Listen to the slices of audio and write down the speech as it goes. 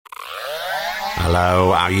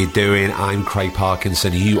Hello, how you doing? I'm Craig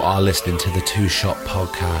Parkinson. You are listening to the Two Shot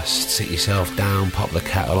Podcast. Sit yourself down, pop the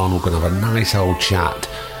kettle on. We're going to have a nice old chat.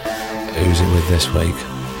 Who's it with this week?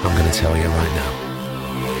 I'm going to tell you right now.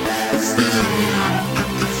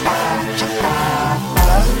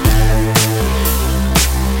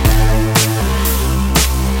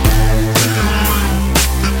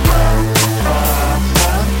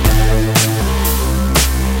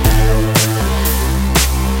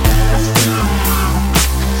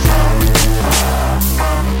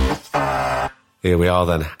 Here we are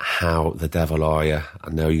then. How the devil are you? I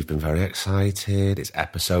know you've been very excited. It's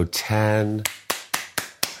episode 10.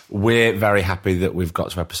 We're very happy that we've got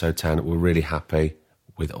to episode 10. We're really happy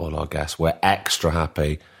with all our guests. We're extra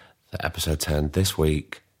happy that episode 10 this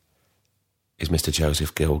week is Mr.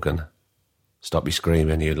 Joseph Gilgun. Stop your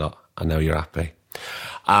screaming, you lot. I know you're happy.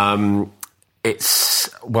 Well,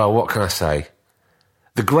 what can I say?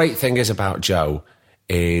 The great thing is about Joe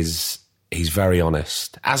is he's very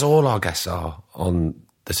honest, as all our guests are on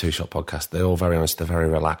the Two Shot Podcast. They're all very honest. They're very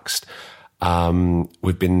relaxed.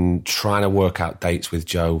 We've been trying to work out dates with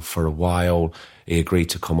Joe for a while. He agreed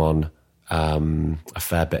to come on a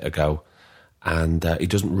fair bit ago, and he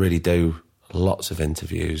doesn't really do lots of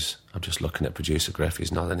interviews. I'm just looking at producer Griff.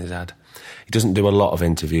 He's nodding his head. He doesn't do a lot of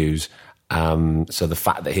interviews. So the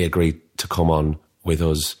fact that he agreed to come on with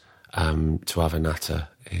us to have a natter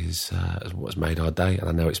is what's made our day, and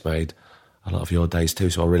I know it's made a lot of your days too,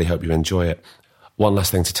 so I really hope you enjoy it. One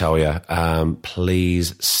last thing to tell you,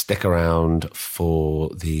 please stick around for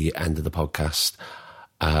the end of the podcast.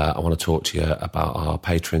 I want to talk to you about our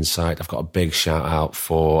Patreon site. I've got a big shout out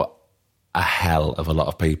for a hell of a lot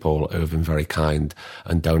of people who have been very kind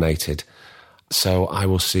and donated. So I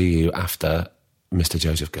will see you after Mr.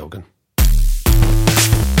 Joseph Gilgun.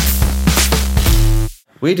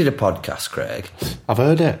 We did a podcast, Craig. I've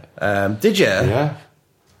heard it. Did you? Yeah.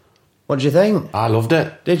 What did you think? I loved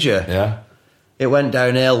it. Did you? Yeah. It went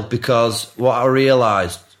downhill because what we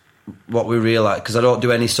realised, because I don't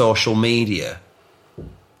do any social media.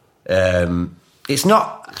 It's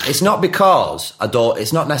not because I don't.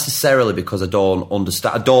 It's not necessarily because I don't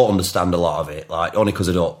understand. I don't understand a lot of it. Like only because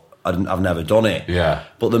I've never done it. Yeah.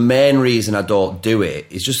 But the main reason I don't do it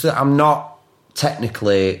is just that I'm not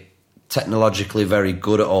technologically very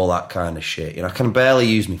good at all that kind of shit. You know, I can barely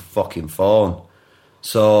use my fucking phone,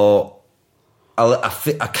 so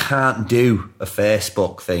I can't do a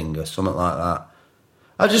Facebook thing or something like that.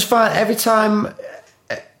 I just find every time...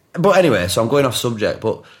 But anyway, so I'm going off subject,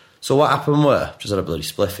 but... So what happened were... Just had a bloody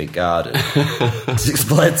spliff in garden. Just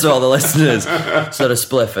explain to all the listeners. So had a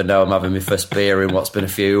spliff and now I'm having my first beer in what's been a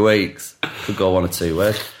few weeks. Could go 1 or 2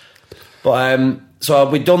 ways. But, so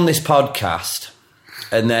we'd done this podcast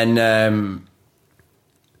and then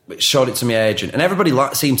showed it to my agent and everybody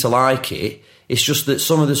seemed to like it. It's just that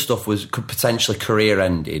some of the stuff could potentially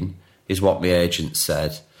career-ending, is what my agent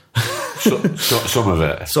said. Some of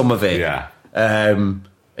it. Some of it. Yeah. And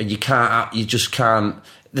you just can't...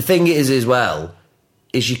 The thing is as well,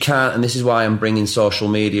 is you can't, and this is why I'm bringing social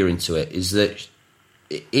media into it, is that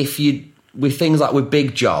with things like, with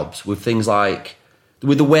big jobs, with things like,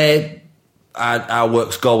 with the way our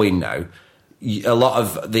work's going now, a lot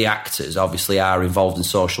of the actors obviously are involved in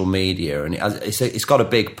social media and it's got a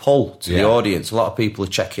big pull to the audience. A lot of people are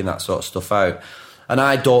checking that sort of stuff out. And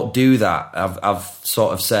I don't do that. I've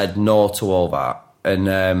sort of said no to all that.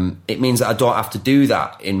 And it means that I don't have to do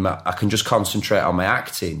that. I can just concentrate on my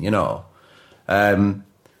acting, you know.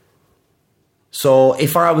 So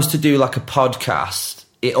if I was to do like a podcast,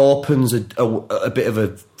 it opens a bit of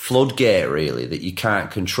a floodgate, really, that you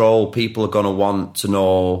can't control. People are going to want to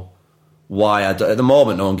know why at the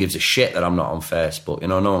moment no one gives a shit that I'm not on Facebook, you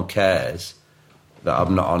know, no one cares that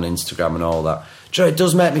I'm not on Instagram and all that. Do you know, it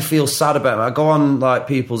does make me feel sad about it. I go on like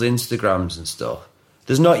people's Instagrams and stuff.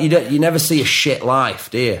 You never see a shit life,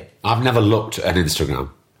 do you? I've never looked at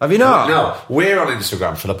Instagram. Have you not? No, we're on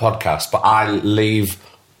Instagram for the podcast, but I leave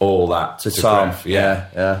all that to Tom. Griff.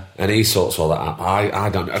 Yeah. And he sorts all that out. I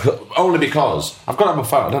don't, only because I've got it on my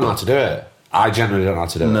phone. I don't know how to do it. I generally don't know how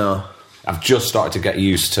to do it. No. I've just started to get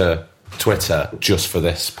used to Twitter just for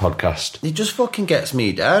this podcast. It just fucking gets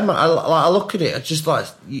me down. I look at it, I just like...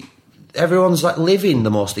 Everyone's like living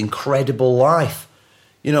the most incredible life,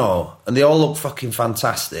 you know, and they all look fucking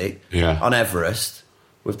fantastic on Everest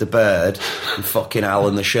with the bird and fucking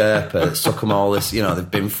Alan the Sherpa that took them all this, you know,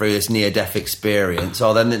 they've been through this near-death experience.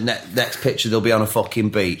 Or then the next picture they'll be on a fucking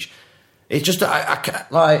beach. It's just,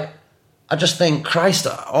 I just think, Christ,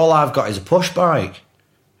 all I've got is a push bike.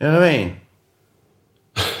 You know what I mean?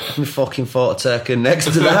 My fucking photo taken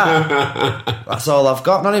next to that. That's all I've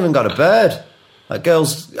got. Not even got a bird. Like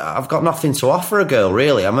girls, I've got nothing to offer a girl,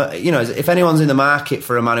 really. If anyone's in the market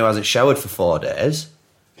for a man who hasn't showered for 4 days,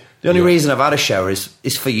 the only reason I've had a shower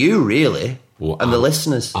is for you, really, and the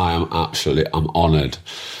listeners. I'm honoured.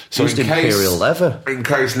 So Just imperial leather. In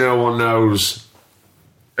case no one knows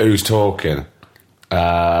who's talking,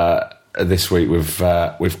 this week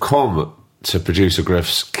we've come to producer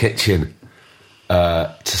Griff's kitchen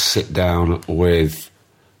to sit down with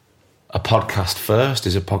a podcast first.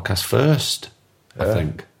 Is a podcast first? I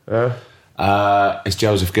think. Yeah. It's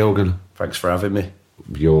Joseph Gilgun. Thanks for having me.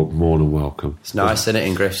 You're more than welcome. It's nice, isn't it,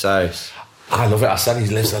 in Griff's house? I love it. I said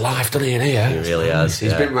he lives the life, doesn't he, in here? He really has.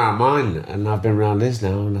 He's been round mine, and I've been round his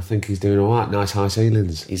now, and I think he's doing all right. Nice high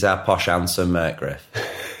ceilings. He's our posh handsome mate, Griff.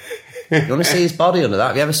 You want to see his body under that?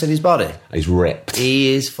 Have you ever seen his body? He's ripped.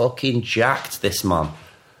 He is fucking jacked, this man.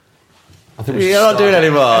 I think You're not doing it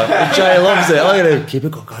anymore. Jay loves it. Look at him. Keep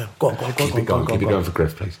it going. Go on. Keep it going for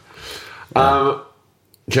Griff, please.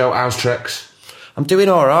 Joe, how's tricks? I'm doing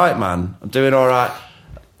all right, man. I'm doing all right.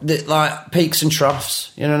 Like peaks and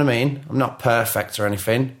troughs, you know what I mean? I'm not perfect or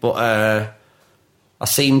anything, but I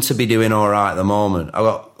seem to be doing all right at the moment. I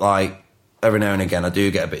got, like, every now and again, I do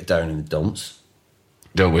get a bit down in the dumps.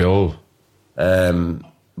 Don't we all?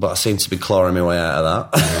 But I seem to be clawing my way out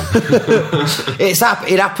of that.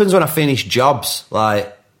 It happens when I finish jobs.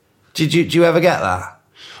 Like, do you ever get that?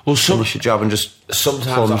 Well, finish a job and just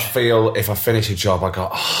sometimes plunge. I feel if I finish a job, I go,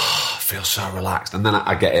 I feel so relaxed, and then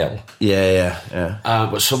I get ill. Yeah.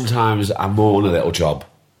 But sometimes I'm more on a little job.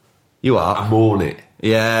 You are? I'm on it.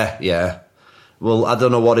 Yeah. Well, I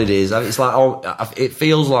don't know what it is. It's like, it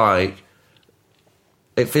feels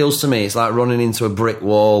to me, it's like running into a brick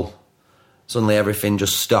wall. Suddenly everything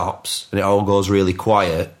just stops and it all goes really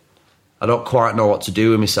quiet. I don't quite know what to do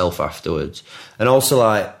with myself afterwards. And also,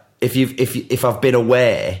 like, if I've been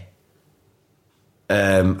away,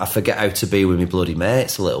 I forget how to be with my bloody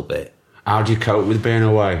mates a little bit. How do you cope with being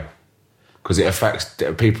away? Because it affects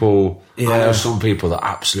people. Yeah. I know some people that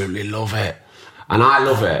absolutely love it, and I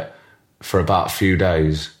love it for about a few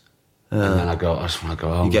days, and then I just want to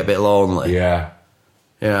go home. You get a bit lonely. Yeah.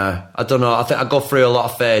 I don't know. I think I go through a lot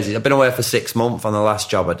of phases. I've been away for 6 months on the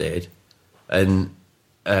last job I did, and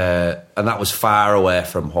that was far away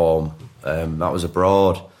from home. That was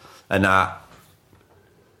abroad, and I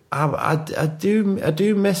do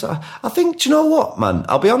miss. I think. Do you know what, man?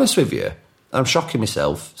 I'll be honest with you. I'm shocking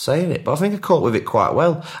myself saying it, but I think I coped with it quite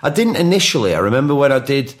well. I didn't initially. I remember when I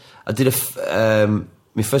did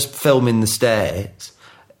my first film in the States.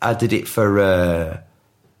 I did it for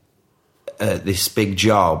this big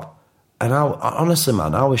job, and I honestly,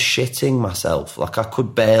 man, I was shitting myself. Like, I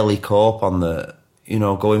could barely cope on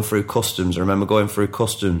going through customs. I remember going through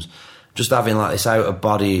customs, just having like this out of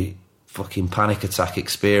body fucking panic attack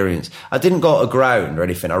experience. I didn't go to ground or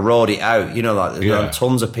anything. I rode it out. There were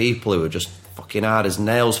tons of people who were just fucking hard as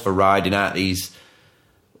nails for riding out these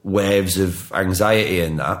waves of anxiety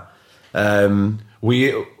and that.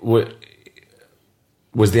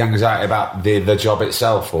 Was the anxiety about the job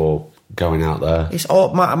itself or going out there? It's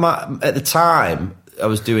all at the time I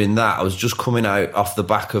was doing that. I was just coming out off the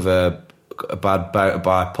back of a bad bout of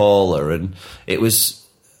bipolar, and it was.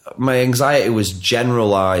 My anxiety was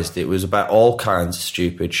generalised. It was about all kinds of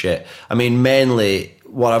stupid shit. I mean, mainly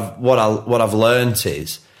what I've learnt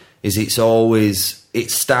is it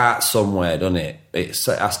starts somewhere, doesn't it? It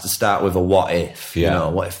has to start with a what if. Yeah.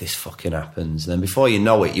 What if this fucking happens? And then before you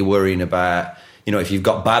know it, you're worrying about, if you've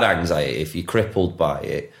got bad anxiety, if you're crippled by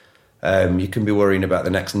it, you can be worrying about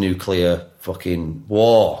the next nuclear fucking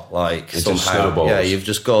war. Like, it somehow, just snowballs. you've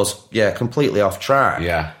just goes completely off track.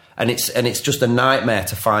 Yeah. And it's just a nightmare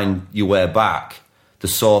to find your way back, the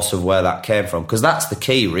source of where that came from. Because that's the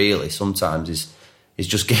key, really, sometimes, is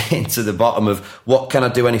just getting to the bottom of what can I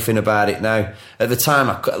do anything about it now. At the time,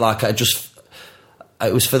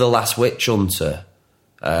 it was for The Last Witch Hunter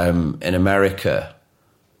in America.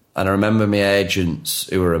 And I remember my agents,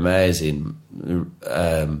 who were amazing,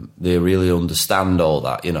 they really understand all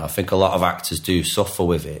that. I think a lot of actors do suffer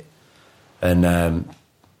with it. And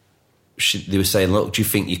they were saying, look, do you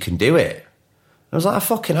think you can do it? I was like, I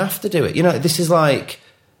fucking have to do it. This is like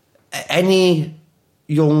any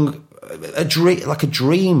a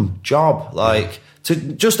dream job, like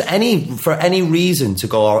for any reason to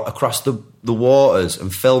go across the waters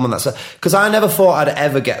and film and that stuff. Because I never thought I'd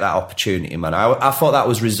ever get that opportunity, man. I thought that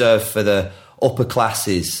was reserved for the upper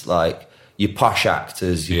classes, like your posh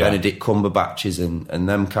actors, your Benedict Cumberbatches and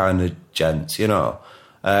them kind of gents,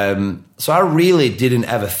 So I really didn't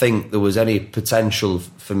ever think there was any potential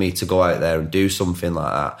for me to go out there and do something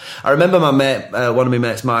like that. I remember my mate, one of my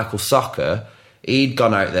mates, Michael Soccer, he'd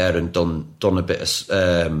gone out there and done a bit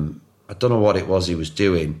of I don't know what it was he was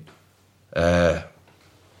doing. I'm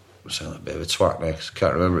sounding like a bit of a twat now 'cause I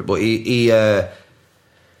can't remember it. But he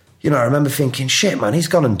you know, I remember thinking, shit, man, he's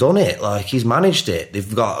gone and done it. Like, he's managed it.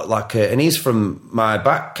 They've got like and he's from my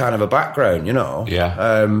kind of a background, you know.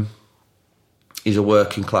 Yeah. He's a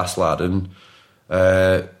working class lad, and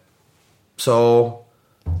so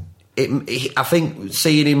I think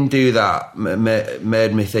seeing him do that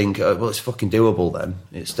made me think, well, it's fucking doable then.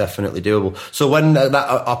 It's definitely doable. So when that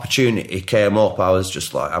opportunity came up, I was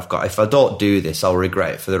just like, if I don't do this, I'll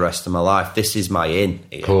regret it for the rest of my life. This is my in.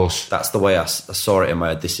 Of course. That's the way I saw it in my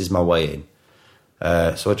head. This is my way in.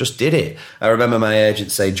 So I just did it. I remember my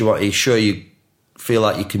agent saying, are you sure you feel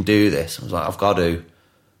like you can do this? I was like, I've got to.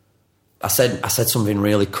 I said something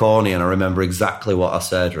really corny, and I remember exactly what I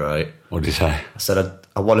said, right? What did you say? I said,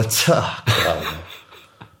 I want to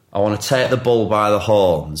take the bull by the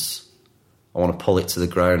horns. I want to pull it to the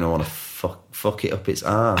ground. I want to fuck it up its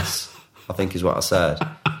arse, I think is what I said.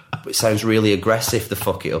 But it sounds really aggressive, the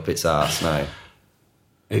fuck it up its arse now.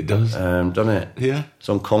 It does. Doesn't it? Yeah. It's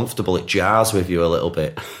uncomfortable. It jars with you a little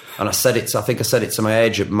bit. And I think I said it to my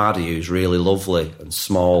agent, Maddie, who's really lovely and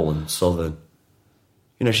small and southern.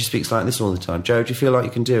 You know, she speaks like this all the time. Joe, do you feel like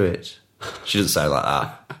you can do it? She doesn't sound like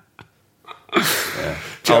that. Yeah.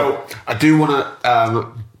 Joe, I do want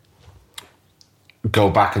to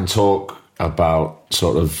go back and talk about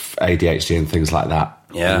sort of ADHD and things like that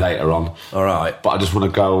later on. All right. But I just want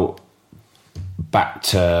to go back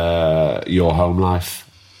to your home life,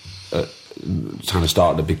 kind of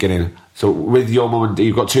start at the beginning. So with your mum and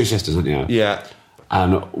you've got two sisters, haven't you? Yeah.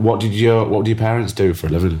 And what do your parents do for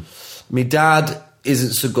a living? My dad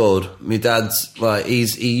isn't so good. My dad's like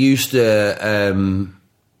he used to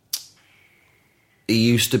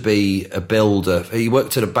be a builder. He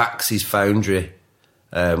worked at a Bax's foundry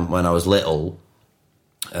when I was little.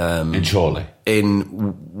 In Chorley?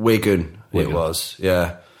 In Wigan, it was,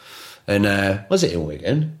 yeah. And was it in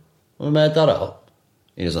Wigan? I made that up.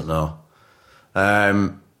 He doesn't know.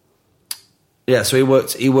 Yeah, so he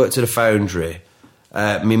worked at a foundry.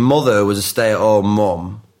 My mother was a stay-at-home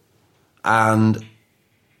mum, and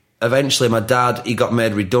eventually my dad, he got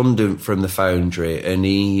made redundant from the foundry, and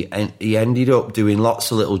he ended up doing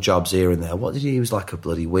lots of little jobs here and there. What did he was like a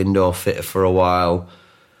bloody window fitter for a while.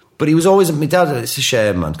 But he was always, my dad, it's a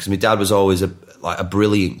shame, man, because my dad was always a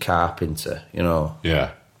brilliant carpenter, you know.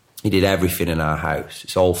 Yeah. He did everything in our house.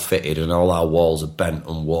 It's all fitted and all our walls are bent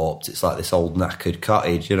and warped. It's like this old knackered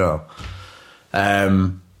cottage, you know.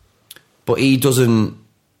 But he doesn't,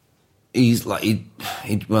 he's like, he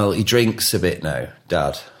drinks a bit now,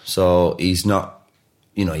 Dad. So he's not,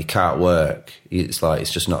 you know, he can't work. It's like,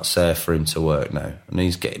 it's just not safe for him to work now. And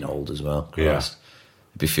he's getting old as well. Christ. Yeah.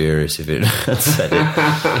 I'd be furious if it had said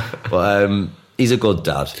it. But he's a good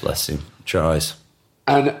dad, bless him. Tries.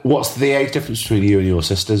 And what's the age difference between you and your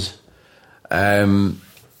sisters? Well,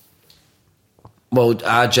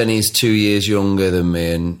 our Jenny's 2 years younger than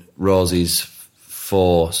me, and Rosie's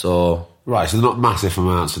 4, so... Right, so they're not massive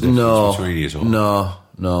amounts of difference between you. Or...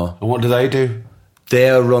 No. And what do they do?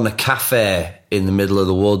 They run a cafe in the middle of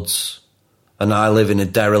the woods, and I live in a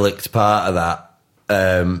derelict part of that,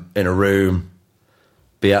 in a room,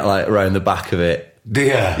 be at, like, around the back of it. Do you?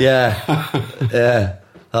 Yeah. Yeah.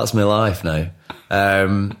 That's my life now.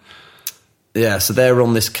 Yeah, so they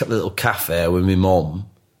run this little cafe with my mum.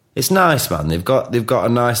 It's nice, man. They've got a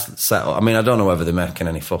nice setup. I mean, I don't know whether they're making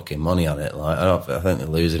any fucking money on it. Like, I think they're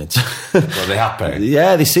losing it. Are they happy?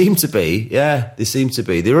 Yeah, they seem to be. Yeah, they seem to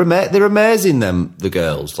be. They're amazing. The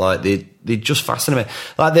girls. Like they just fascinate me.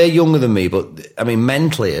 Like they're younger than me, but I mean,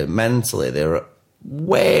 mentally, they're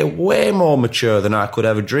way more mature than I could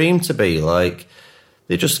ever dream to be. Like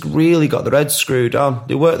they just really got their heads screwed on.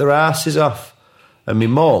 They work their asses off. And my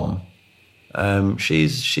mum.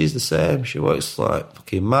 She's the same. She works like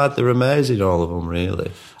fucking mad. They're amazing, all of them,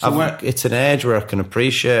 really. So it's an age where I can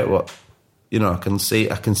appreciate what, you know, I can see.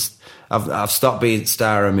 I've stopped being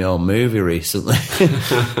star in my own movie recently.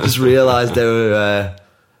 Just realised they're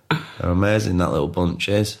amazing, that little bunch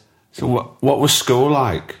is. So what was school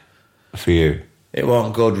like for you? It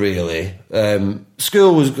wasn't good, really.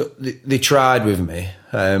 School was good. They tried with me.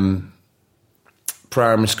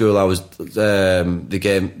 Primary school, I was.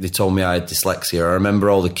 They told me I had dyslexia. I remember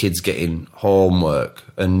all the kids getting homework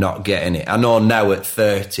and not getting it. I know now at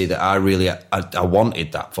 30 that I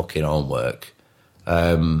wanted that fucking homework.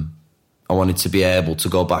 I wanted to be able to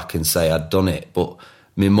go back and say I'd done it, but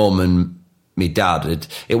my mum and my dad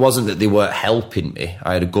it wasn't that they weren't helping me.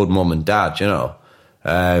 I had a good mum and dad, you know.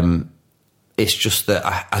 It's just that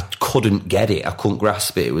I couldn't get it. I couldn't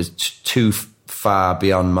grasp it. It was too far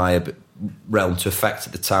beyond my realm to affect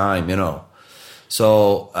at the time, you know.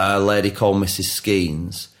 So a lady called Mrs.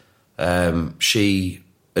 Skeens, she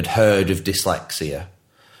had heard of dyslexia.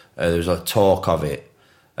 There was a talk of it.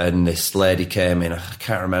 And this lady came in, I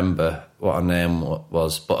can't remember what her name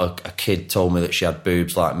was, but a kid told me that she had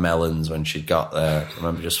boobs like melons when she got there. I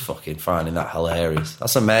remember just fucking finding that hilarious.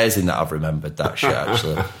 That's amazing that I've remembered that shit,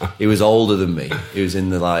 actually. He was older than me. He was in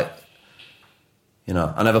the, like, you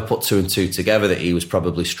know, I never put two and two together that he was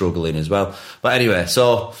probably struggling as well. But anyway,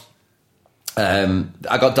 so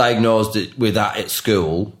I got diagnosed with that at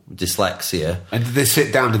school, dyslexia. And did they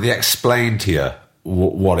sit down, did they explain to you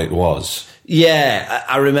what it was? Yeah,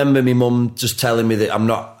 I remember my mum just telling me that I'm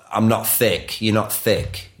not thick. You're not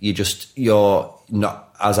thick. You're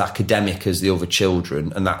not as academic as the other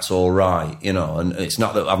children, and that's all right, you know. And it's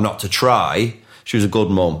not that I've not to try. She was a good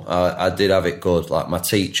mum. I did have it good. Like my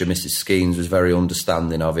teacher, Mrs. Skeens, was very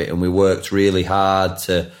understanding of it, and we worked really hard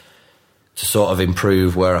to sort of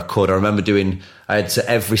improve where I could. I remember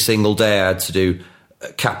every single day I had to do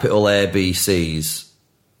capital ABCs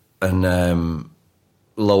and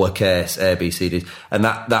lowercase ABCDs, and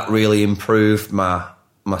that really improved my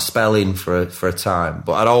spelling for a time.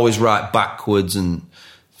 But I'd always write backwards and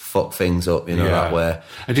fuck things up, you know, that way.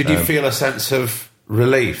 And did you feel a sense of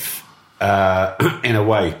relief in a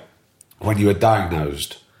way when you were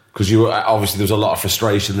diagnosed? Because obviously there was a lot of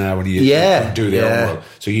frustration there when you couldn't do the homework.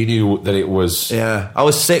 So you knew that it was... Yeah, I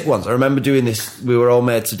was sick once. I remember doing this. We were all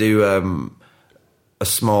made to do a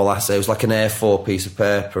small essay. It was like an A4 piece of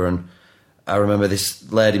paper, and I remember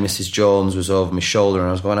this lady, Mrs. Jones, was over my shoulder, and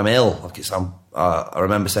I was going, I'm ill. I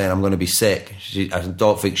remember saying, I'm going to be sick. I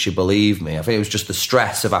don't think she believed me. I think it was just the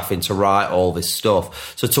stress of having to write all this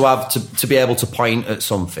stuff. So to be able to point at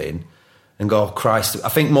something and go, Christ, I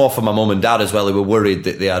think more for my mum and dad as well, who were worried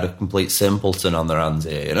that they had a complete simpleton on their hands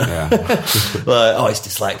here, you know? Yeah. Like, oh, it's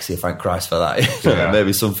dyslexia, thank Christ for that. Yeah.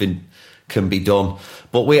 Maybe something can be done.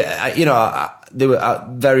 But they were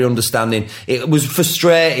very understanding. It was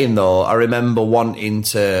frustrating, though. I remember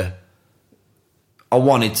I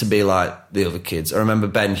wanted to be like the other kids. I remember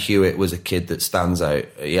Ben Hewitt was a kid that stands out.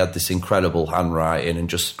 He had this incredible handwriting and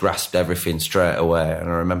just grasped everything straight away. And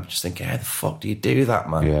I remember just thinking, how the fuck do you do that,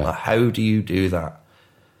 man? Yeah. Like, how do you do that?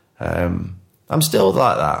 I'm still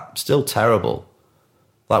like that. I'm still terrible.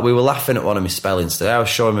 Like, we were laughing at one of my spellings today. I was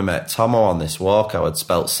showing my mate Tomo on this walk how I'd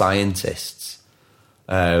spelt scientists.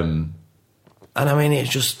 And I mean, it's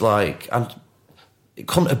just like... it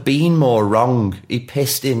couldn't have been more wrong. He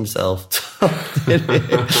pissed himself.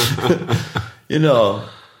 You know,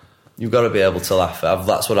 you've got to be able to laugh.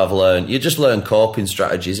 That's what I've learned. You just learn coping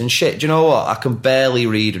strategies and shit. Do you know what? I can barely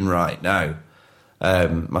read and write now.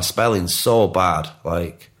 My spelling's so bad.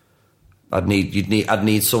 Like, I'd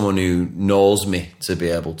need someone who knows me to be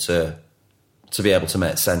able to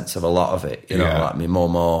make sense of a lot of it. You know, like my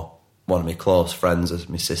mum or one of my close friends, as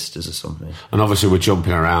my sisters or something. And obviously we're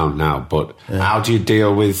jumping around now, but how do you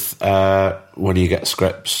deal with when you get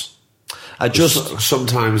scripts?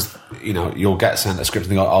 Sometimes, you know, you'll get sent a script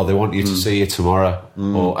and they go, oh, they want you to see you tomorrow.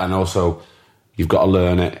 And also you've got to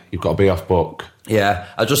learn it. You've got to be off book. Yeah,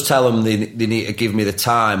 I just tell them they need to give me the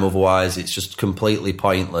time, otherwise it's just completely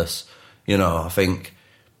pointless. You know, I think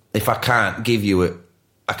if I can't give you it,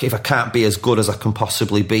 if I can't be as good as I can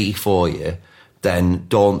possibly be for you, then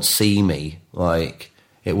don't see me. Like,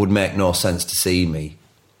 it would make no sense to see me.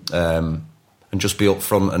 And just be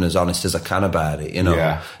upfront and as honest as I can about it, you know.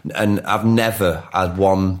 Yeah. And I've never had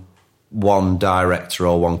one director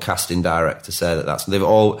or one casting director say that that's...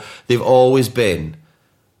 They've always been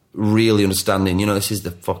really understanding. You know, this is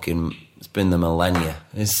it's been the millennia.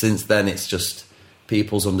 And since then, it's just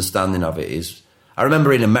people's understanding of it is... I remember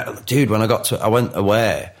when I went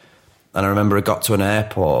away, and I remember I got to an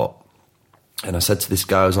airport, and I said to this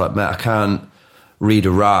guy, I was like, mate, I can't read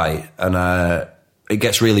or write, and it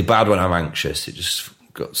gets really bad when I'm anxious. It just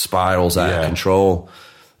spirals out of control.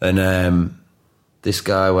 And this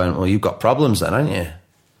guy went, well, you've got problems then, haven't you? I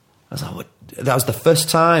was like, what? That was the first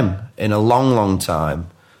time in a long, long time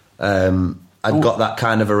I'd got that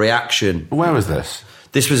kind of a reaction. Where was this?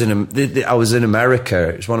 This was I was in America.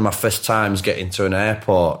 It was one of my first times getting to an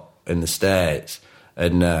airport in the States.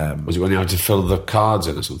 And was it when you had to fill the cards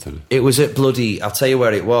in or something? It was at I'll tell you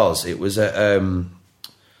where it was. It was at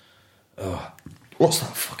what's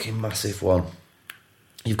that fucking massive one?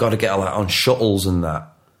 You've got to get on shuttles and that.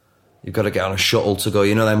 You've got to get on a shuttle to go,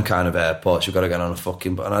 you know, them kind of airports. You've got to get on a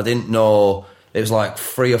fucking... And I didn't know... It was like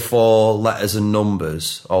 3 or 4 letters and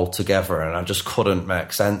numbers all together, and I just couldn't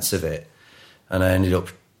make sense of it. And I ended up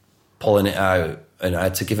pulling it out, and I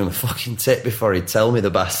had to give him a fucking tip before he'd tell me, the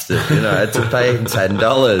bastard. You know, I had to pay him $10.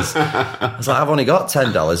 I was like, I've only got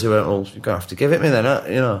 $10. He went, well, you're going to have to give it me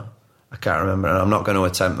then, you know. I can't remember, and I'm not going to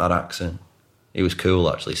attempt that accent. He was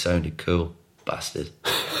cool, actually. Sounded cool. Bastard.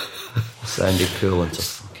 Sounded cool until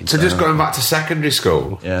fucking... So just going back to secondary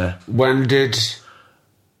school... Yeah. When did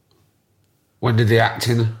the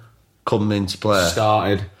acting... come into play?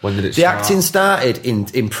 Started? When did it The start? acting started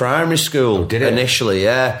in primary school. Oh, did it? Initially,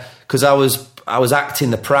 yeah. Because I was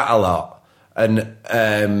acting the prat a lot. And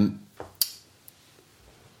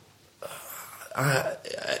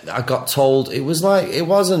I got told... It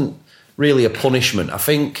wasn't really a punishment. I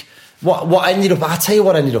think... What ended up... I'll tell you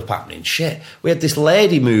what ended up happening. Shit. We had this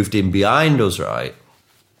lady moved in behind us, right?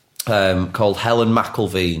 Called Helen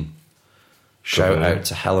McElveen. Shout out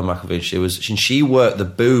to Helen McElveen. She worked the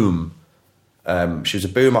boom. She was a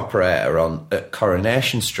boom operator at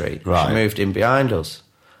Coronation Street. Right. She moved in behind us.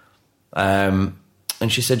 And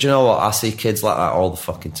she said, you know what? I see kids like that all the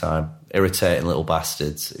fucking time. Irritating little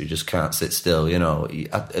bastards who just can't sit still, you know.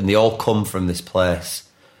 And they all come from this place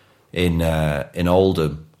in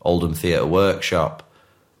Oldham Theatre Workshop.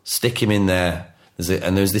 Stick him in there.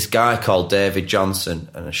 There's this guy called David Johnson,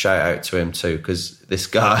 and a shout out to him too, because this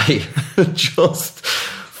guy just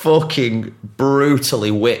fucking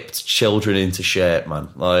brutally whipped children into shape, man.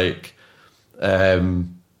 Like,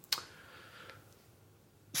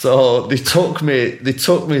 so they took me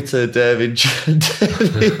to David.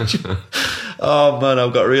 Oh man,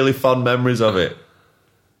 I've got really fond memories of it.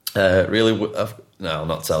 No, I'll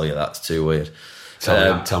not tell you. That's too weird.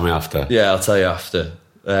 Tell me after. Yeah, I'll tell you after.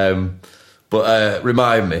 But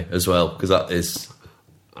remind me as well, because that is...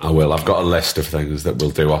 I will. I've got a list of things that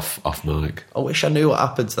we'll do off mic. I wish I knew what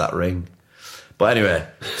happened to that ring. But anyway,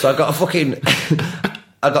 so I got a fucking...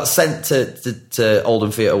 I got sent to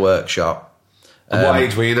Oldham Theatre Workshop. And what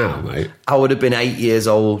age were you now, mate? I would have been 8 years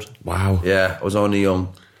old. Wow. Yeah, I was only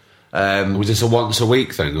young. Was this a once a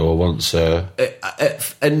week thing or once? And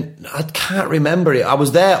I can't remember it. I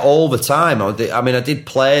was there all the time. I did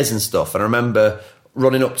plays and stuff, and I remember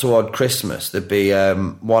running up toward Christmas. There'd be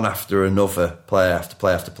one after another, play after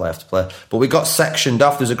play after play after play. But we got sectioned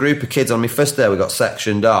off. There's a group of kids on my first day. We got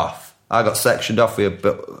sectioned off. I got sectioned off with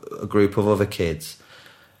a group of other kids.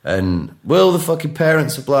 And the fucking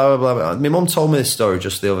parents of blah blah blah. My mum told me this story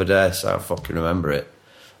just the other day, so I fucking remember it.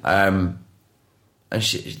 And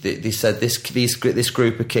they said this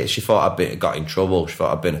group of kids, she thought got in trouble. She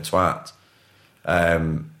thought I'd been a twat.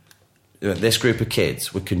 This group of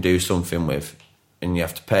kids we can do something with, and you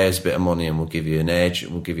have to pay us a bit of money, and we'll give you an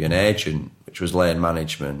agent. We'll give you an agent, which was lane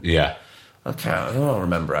management. Yeah. I don't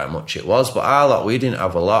remember how much it was, but we didn't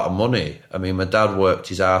have a lot of money. I mean, my dad worked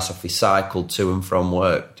his ass off. He cycled to and from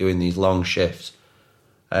work doing these long shifts,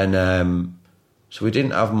 and so we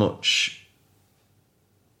didn't have much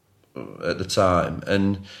at the time.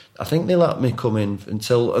 And I think they let me come in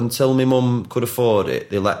until my mum could afford it.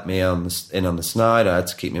 They let me in on the snide. I had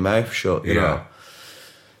to keep my mouth shut, you know.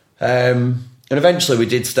 And eventually we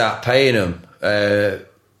did start paying them,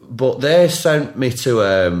 but they sent me to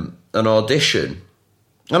an audition,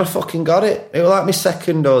 and I fucking got it. It was like my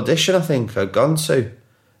second audition, I think, I'd gone to,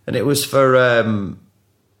 and it was for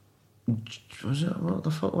what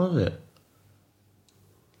the fuck was it?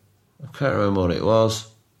 I can't remember what it was.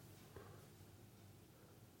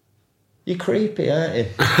 You're creepy, aren't you?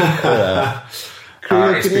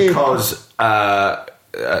 It's because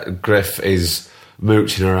Griff is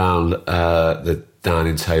mooching around the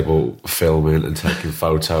dining table, filming and taking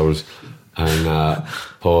photos, and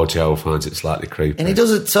poor Joe finds it slightly creepy. And he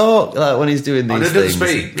doesn't talk like when he's doing these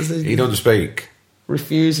things. He doesn't speak.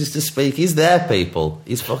 Refuses to speak. He's there, people.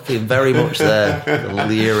 He's fucking very much there. The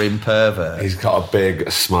leering pervert. He's got a big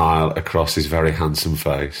smile across his very handsome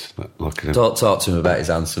face. Look at him. Don't talk to him about his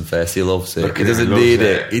handsome face. He loves it. He doesn't need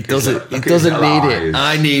it. He doesn't need it.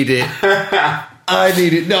 I need it. I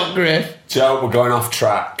need it, not Griff. Joe, we're going off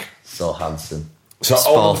track. So handsome. So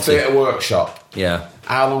Oldham Theatre Workshop. Yeah.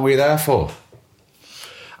 How long were you there for?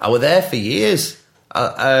 I was there for years.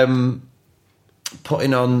 Putting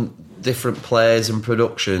on different plays and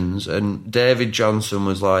productions, and David Johnson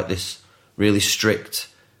was like this really strict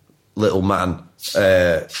little man.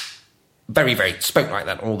 Very, very spoke like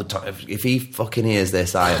that all the time. If he fucking hears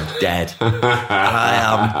this, I am dead. I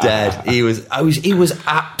am dead. He was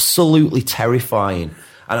absolutely terrifying,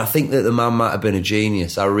 and I think that the man might have been a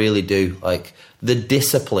genius. I really do. Like the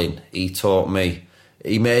discipline he taught me.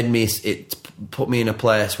 He made me. It put me in a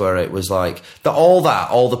place where it was like all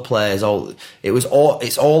the players.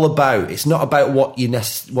 It's all about. It's not about what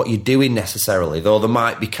you're doing necessarily. Though there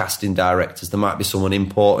might be casting directors, there might be someone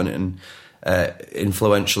important and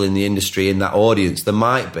influential in the industry in that audience. There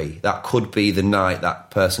might be. That could be the night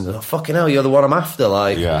that person goes, oh, fucking hell, you're the one I'm after.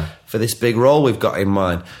 For this big role we've got in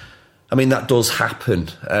mind. I mean, that does happen.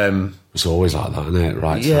 It's always like that, isn't it?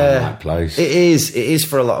 Right time, right place. It is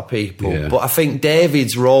for a lot of people. Yeah. But I think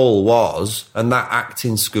David's role was, and that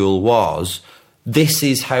acting school was, this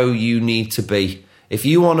is how you need to be. If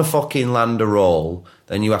you want to fucking land a role,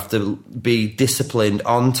 then you have to be disciplined,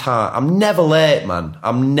 on time. I'm never late, man.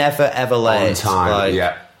 I'm never, ever late. On time,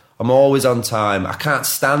 yeah. I'm always on time. I can't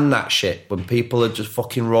stand that shit when people are just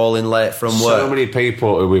fucking rolling late from work. So many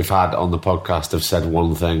people who we've had on the podcast have said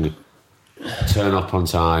one thing: turn up on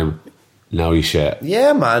time, know your shit.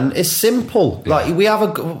 Yeah, man, it's simple. Yeah. Like, we have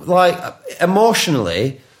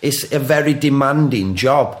emotionally, it's a very demanding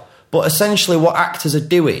job. But essentially what actors are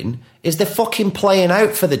doing is they're fucking playing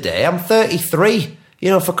out for the day. I'm 33.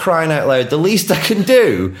 For crying out loud, the least I can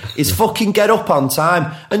do is fucking get up on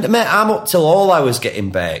time. And mate, I'm up till all hours getting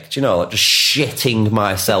baked, like just shitting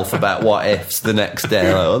myself about what ifs the next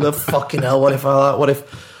day. Like, oh, the fucking hell, what if but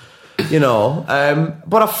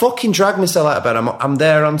I fucking drag myself out of bed. I'm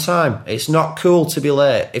there on time. It's not cool to be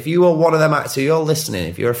late. If you are one of them actors, you're listening,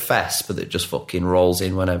 if you're a fesp that just fucking rolls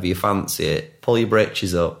in whenever you fancy it, pull your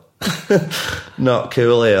britches up. Not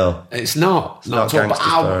cool, Leo. It's not. But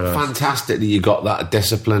how fantastic that you got that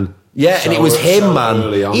discipline. Yeah, and it was him, so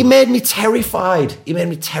man. He made me terrified. He made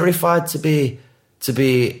me terrified to be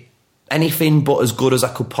anything but as good as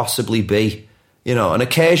I could possibly be. And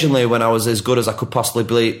occasionally when I was as good as I could possibly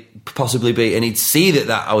be, and he'd see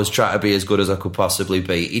that I was trying to be as good as I could possibly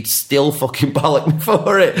be, he'd still fucking bollock me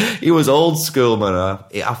for it. He was old school, man.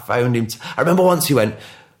 I found him. I remember once he went,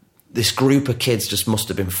 this group of kids just must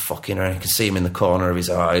have been fucking around. You could see him in the corner of his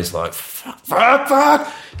eyes, like, fuck.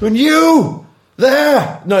 When you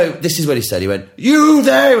there. No, this is what he said. He went, you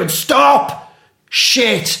there. He went, stop.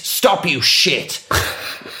 Shit. Stop, you shit.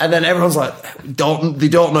 And then everyone's like, they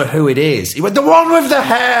don't know who it is. He went, the one with the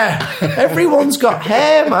hair. Everyone's got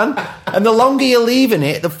hair, man. And the longer you're leaving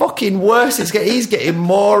it, the fucking worse it's getting. He's getting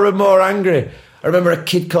more and more angry. I remember a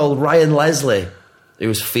kid called Ryan Leslie who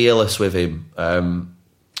was fearless with him.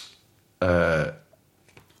 God,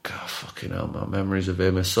 fucking hell, my memories of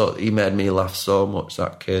him. He made me laugh so much,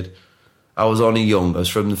 that kid. I was only young. I was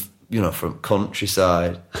from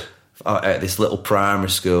countryside. At this little primary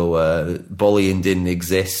school where bullying didn't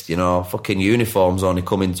exist, fucking uniforms only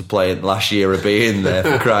come into play last year of being there,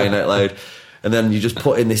 for crying out loud. And then you just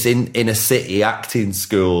put in this inner city acting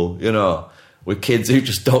school, with kids who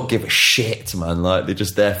just don't give a shit, man. Like, they're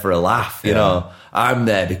just there for a laugh, you know. I'm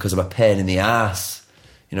there because I'm a pain in the ass.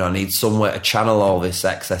 I need somewhere to channel all this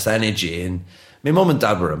excess energy. And my mum and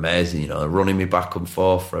dad were amazing, running me back and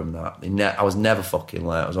forth from that. I was never fucking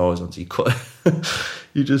late. I was always on.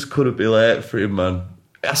 You just couldn't be late for him, man.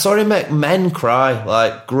 I saw him make men cry,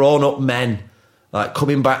 like grown-up men, like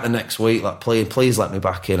coming back the next week, like, please let me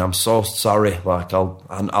back in. I'm so sorry. Like,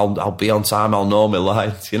 I'll be on time. I'll know my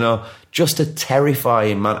lines. Just a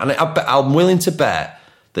terrifying man. And I'm willing to bet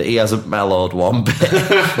that he hasn't mellowed one bit,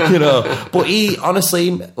 But he,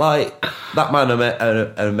 honestly, like, that man,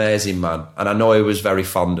 an amazing man. And I know he was very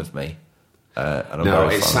fond of me. No,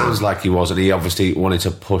 it sounds like he was. And he obviously wanted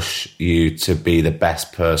to push you to be the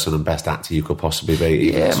best person and best actor you could possibly be,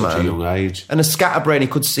 even at such a young age. And a scatterbrain, he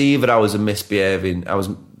could see that I was misbehaving. I was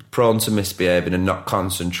prone to misbehaving and not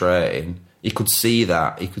concentrating. He could see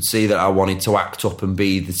that. He could see that I wanted to act up and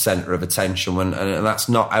be the centre of attention, and that's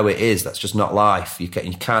not how it is. That's just not life. You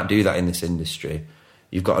can't do that in this industry.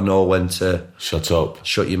 You've got to know when to shut up,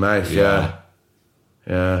 shut your mouth. Yeah.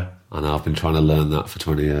 I know. I've been trying to learn that for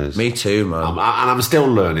 20 years. Me too, man. And I'm still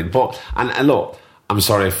learning. But and look, I'm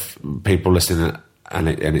sorry if people listening and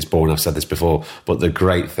it's boring. I've said this before, but the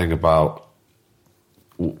great thing about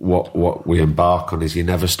what we embark on is you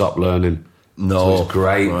never stop learning. No, so it's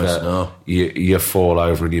great that you fall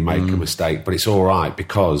over and you make a mistake, but it's all right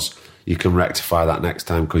because you can rectify that next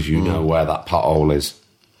time because you know where that pothole is.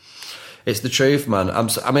 It's the truth, man.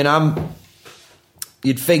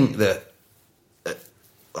 You'd think that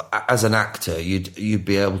as an actor, you'd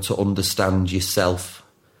be able to understand yourself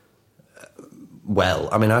well.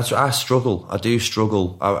 I mean, I struggle. I do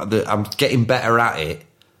struggle. I'm getting better at it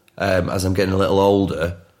as I'm getting a little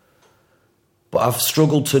older. But I've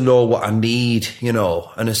struggled to know what I need,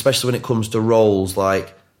 and especially when it comes to roles,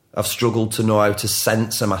 like, I've struggled to know how to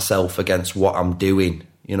censor myself against what I'm doing,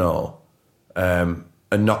 and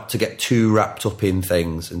not to get too wrapped up in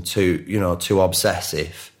things and too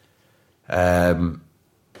obsessive,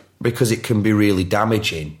 because it can be really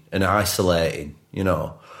damaging and isolating,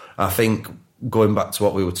 I think, going back to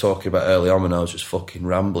what we were talking about early on when I was just fucking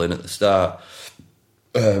rambling at the start,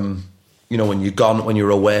 when you're gone, when you're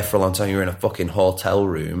away for a long time, you're in a fucking hotel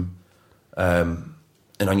room,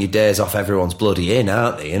 And on your days off, everyone's bloody in,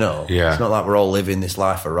 aren't they? You know, Yeah. It's not like we're all living this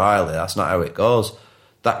life of Riley. That's not how it goes.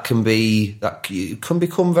 It can be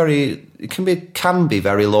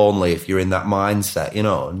very lonely if you're in that mindset, you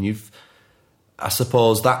know. And I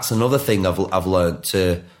suppose that's another thing I've learned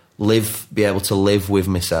to be able to live with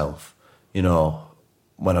myself, you know.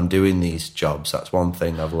 When I'm doing these jobs, that's one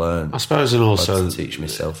thing I've learned. I suppose, and also to teach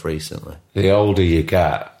myself recently. The older you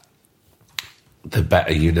get, the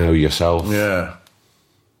better you know yourself. Yeah.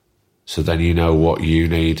 So then you know what you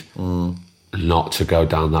need, not to go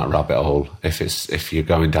down that rabbit hole. If you're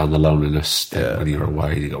going down the loneliness thing when you're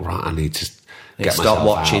away, you go, right, I need to get myself stop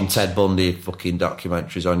watching out. Ted Bundy fucking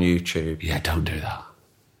documentaries on YouTube. Yeah, don't do that.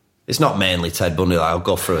 It's not mainly Ted Bundy. Like, I'll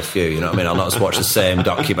go through a few. You know what I mean? I'll not just watch the same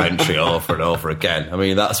documentary over and over again. I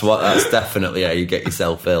mean, that's definitely how you get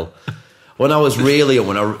yourself ill. When I was really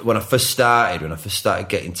when I first started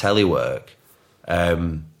getting telework,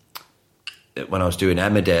 when I was doing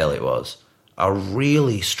Emmerdale, I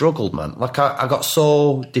really struggled, man. Like I got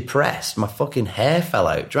so depressed, my fucking hair fell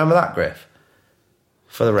out. Do you remember that, Griff?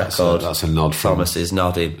 For the record, that's a nod from Thomas is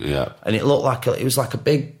nodding. Yeah, and it looked like it was like a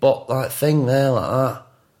big butt like thing there, like that.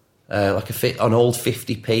 Like an old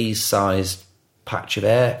 50p sized patch of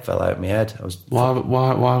hair fell out of my head. Why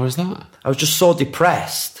was that? I was just so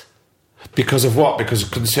depressed. Because of what? Because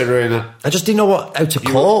considering I just didn't know how to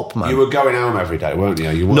cope, man. You were going home every day, weren't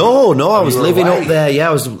you? No, I was living up there. Yeah,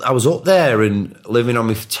 I was up there and living on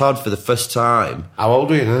my Todd for the first time. How old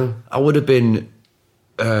are you now? I would have been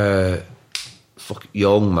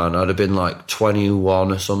young, man. I'd have been like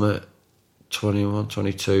 21 or something. 21,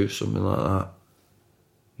 22, something like that.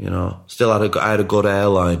 You know, still I had a good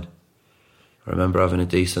hairline. I remember having a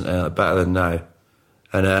decent hairline, better than now.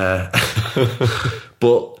 And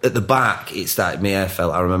but at the back, it started. My hair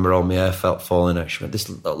felt. I remember all my hair felt falling out. This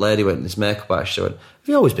lady went. This makeup artist. She went, "Have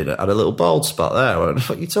you always had a little bald spot there?" I went,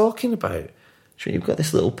 "What are you talking about?" She went, "You've got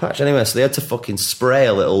this little patch." Anyway, so they had to fucking spray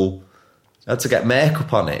a little. I had to get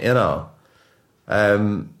makeup on it, you know.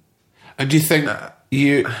 And do you think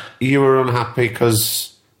you were unhappy because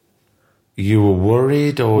you were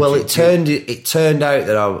worried, or well, it turned out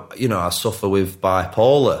that I suffer with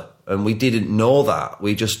bipolar, and we didn't know that.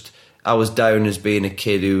 I was down as being a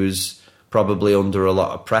kid who was probably under a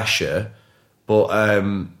lot of pressure, but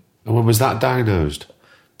when was that diagnosed?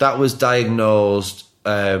 That was diagnosed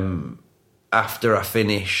after I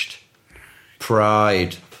finished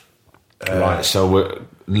Pride. Right, so we're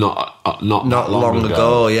not long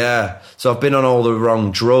ago. Yeah. So I've been on all the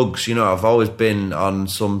wrong drugs. You know, I've always been on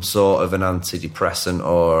some sort of an antidepressant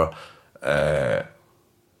or a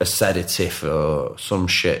sedative or some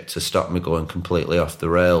shit to stop me going completely off the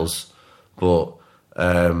rails. But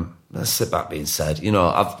that's that being said, you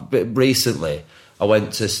know, recently I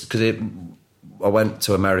went to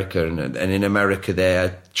America, and in America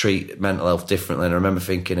they treat mental health differently. And I remember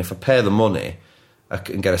thinking, if I pay the money, I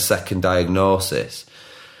can get a second diagnosis.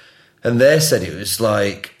 And they said it was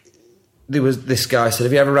like, this guy said,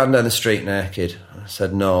 "Have you ever ran down the street naked?" I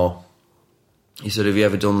said, "No." He said, have you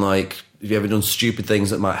ever done stupid things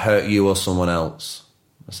that might hurt you or someone else?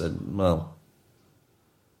 I said, well,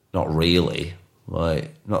 not really.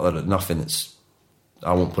 Like, not that nothing that's,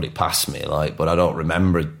 I won't put it past me, like, but I don't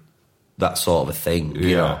remember that sort of a thing,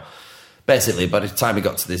 you know. Basically, by the time we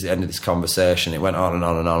got to the end of this conversation, it went on and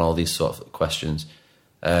on and on, all these sort of questions.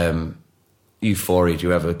 Euphoria, do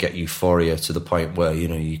you ever get euphoria to the point where, you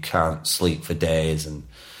know, you can't sleep for days? And,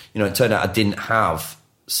 you know, it turned out I didn't have,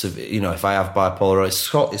 you know, if I have bipolar,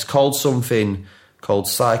 it's called something called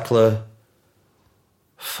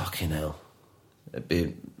fucking hell.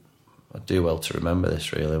 I'd do well to remember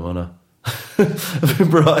this, really, wouldn't I? I've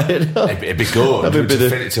been brought in. It'd be good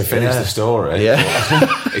to finish the story. Yeah.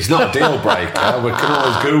 It's not a deal breaker. We can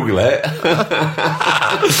always Google it.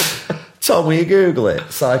 Tom, will you Google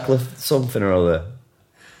it? Something or other.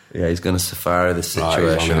 Yeah, he's going to safari this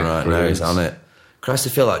situation right now. He's on it. Christ,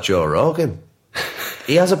 I feel like Joe Rogan.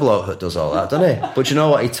 He has a bloke that does all that, doesn't he? But you know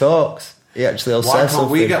what? He talks. He actually will say something. Why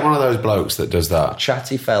can't we get one of those blokes that does that?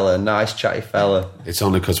 Chatty fella, nice chatty fella. It's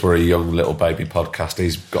only because we're a young little baby podcast.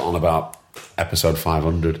 He's got on about episode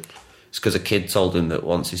 500. It's because a kid told him that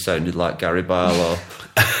once he sounded like Gary Barlow.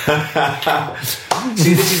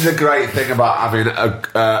 See, this is the great thing about having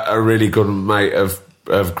a really good mate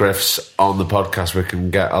of Griff's on the podcast. We can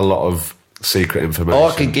get a lot of secret information. Oh,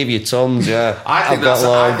 I can give you tons, yeah. I think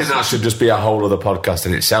that should just be a whole other podcast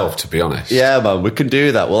in itself, to be honest. Yeah, man, we can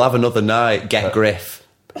do that. We'll have another night. Get Griff.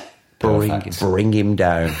 Bring him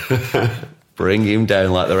down. Bring him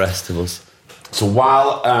down like the rest of us. So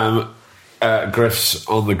while Griff's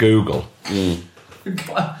on the Google,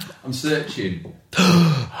 I'm searching.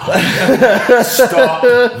 Stop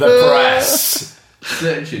the press.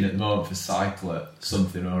 Searching at the moment for cycler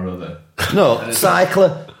something or other. No,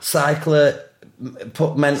 cycler,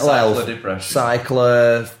 put mental Cycler health, depression.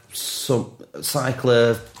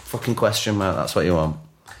 cycler, fucking question mark. That's what you want.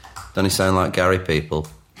 Don't he sound like Gary people?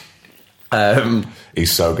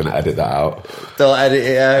 He's so gonna edit that out. Don't edit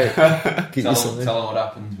it out. Tell them what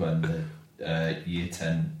happens when the year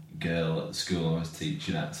 10 girl at the school I was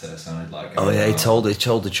teaching at sounded like. Oh yeah, he told the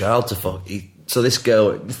child to fuck. So this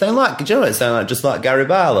girl, it sounded like, do you know what it sounded like? Just like Gary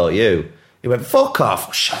Barlow, you. He went, fuck off.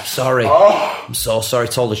 I'm sorry. Oh. I'm so sorry.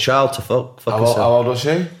 Told the child to fuck herself. How old was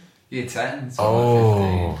she? Year 10.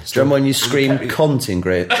 Oh. 15. Do you remember when you screamed cunt in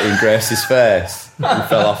Grace's face and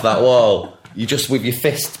fell off that wall? You just, with your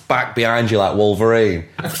fist back behind you like Wolverine.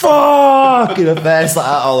 Fuck! In her face like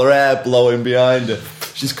that, all her hair blowing behind her.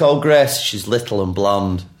 She's called Grace. She's little and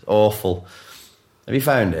blonde. Awful. Have you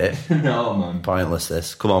found it? No, man. Pointless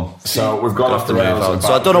this. Come on. So we've gone off the rails.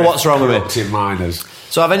 So I don't know what's wrong with me. Corrupted minors.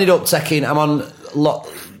 So I've ended up taking, I'm on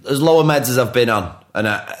as lower meds as I've been on and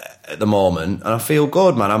at the moment, and I feel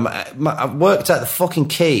good, man. I've worked out the fucking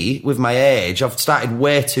key with my age. I've started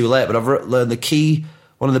way too late, but I've learned the key.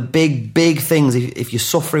 One of the big things, if you're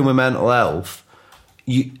suffering with mental health,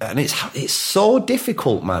 and it's so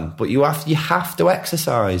difficult, man, but you have to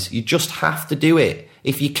exercise. You just have to do it.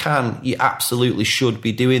 If you can, you absolutely should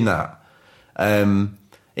be doing that.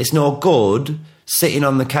 It's no good sitting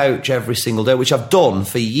on the couch every single day, which I've done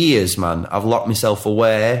for years, man. I've locked myself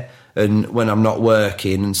away, and when I'm not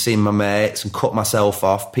working, and seeing my mates and cut myself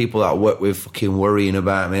off, people that I work with fucking worrying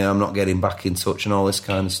about me, I'm not getting back in touch and all this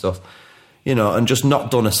kind of stuff. You know, and just not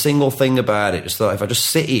done a single thing about it. Just thought if I just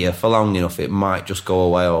sit here for long enough, it might just go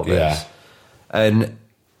away, all this. And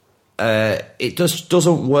it just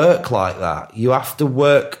doesn't work like that. You have to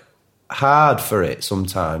work hard for it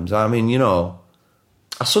sometimes. I mean, you know,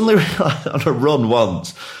 I suddenly realised on a run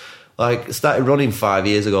once, like, I started running 5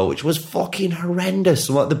 years ago, which was fucking horrendous.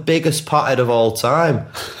 I'm like the biggest pothead of all time.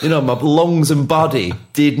 You know, my lungs and body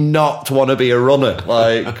did not want to be a runner.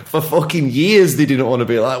 Like, for fucking years they didn't want to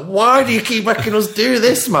be. Like, why do you keep making us do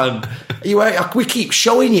this, man? We keep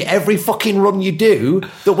showing you every fucking run you do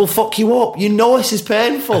that will fuck you up. You know this is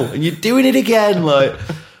painful, and you're doing it again. Like,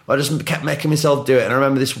 I just kept making myself do it. And I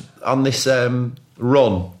remember this on this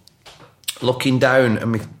run, looking down,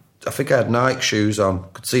 and I think I had Nike shoes on.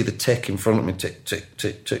 Could see the tick in front of me, tick, tick,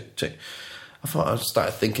 tick, tick, tick. I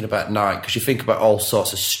started thinking about Nike, because you think about all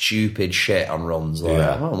sorts of stupid shit on runs. Like,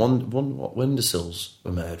 I wonder what windowsills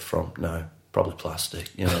were made from. No, probably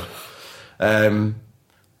plastic, you know.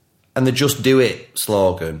 And the "just do it"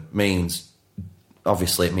 slogan means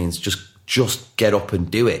just get up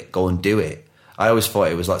and do it. Go and do it. I always thought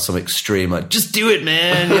it was like some extreme, like, just do it,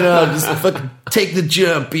 man, you know, just fucking take the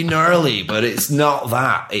jump, be gnarly. But it's not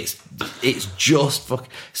that. It's just fucking...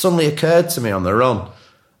 Suddenly occurred to me on the run. I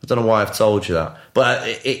don't know why I've told you that.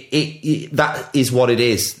 But that is what it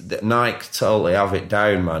is. That Nike totally have it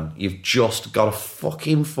down, man. You've just got to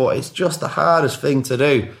fucking foot. It's just the hardest thing to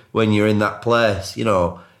do when you're in that place, you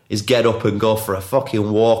know, is get up and go for a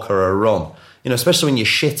fucking walk or a run. You know, especially when you're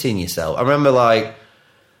shitting yourself. I remember, like...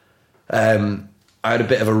 I had a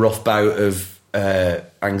bit of a rough bout of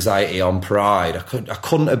anxiety on Pride. I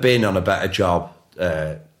couldn't have been on a better job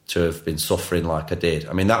to have been suffering like I did.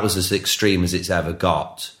 I mean, that was as extreme as it's ever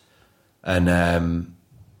got. And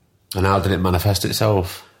how did it manifest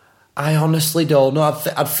itself? I honestly don't know.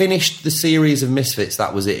 I'd finished the series of Misfits.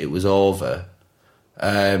 That was it. It was over.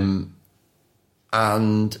 And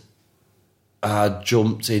I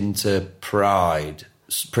jumped into Pride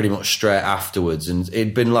pretty much straight afterwards. And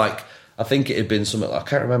it'd been like... I think it had been something like... I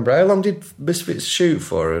can't remember. How long did Misfits shoot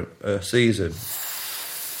for a season?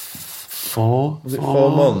 4? Was it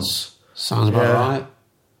 4 months? Sounds about right.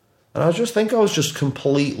 And I just think I was just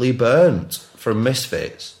completely burnt from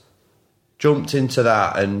Misfits. Jumped into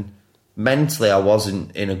that, and mentally I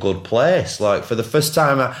wasn't in a good place. Like, for the first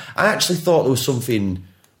time, I actually thought there was something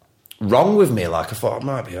wrong with me. Like, I thought I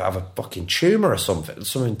might have a fucking tumour or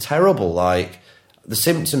something terrible. Like... The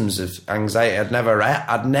symptoms of anxiety I'd never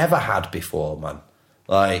had before, man.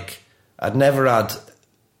 Like, I'd never had,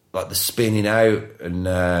 like, the spinning out and,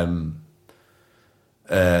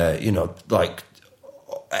 you know, like,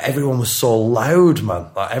 everyone was so loud,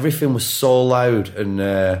 man. Like, everything was so loud and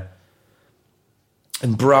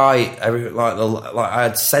bright. I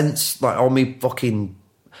had sense, like, all me fucking...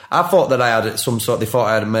 I thought that I had they thought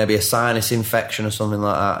I had maybe a sinus infection or something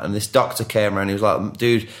like that. And this doctor came around and he was like,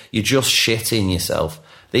 dude, you're just shitting yourself.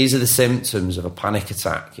 These are the symptoms of a panic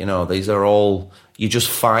attack. You know, these are all, you're just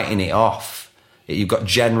fighting it off. you've got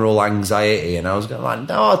general anxiety. And I was going like,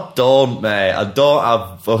 no, I don't, mate. I don't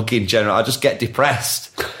have fucking general. I just get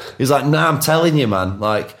depressed. He's like, nah, I'm telling you, man.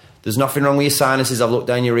 Like, there's nothing wrong with your sinuses. I've looked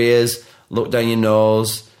down your ears, looked down your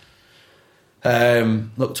nose,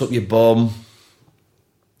 looked up your bum.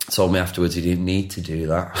 Told me afterwards he didn't need to do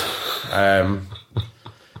that.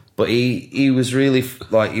 But he was really,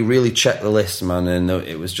 like, he really checked the list, man. And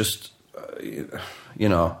it was just, you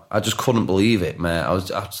know, I just couldn't believe it, mate. I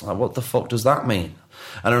was like, what the fuck does that mean?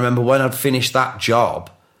 And I remember when I'd finished that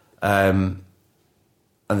job, and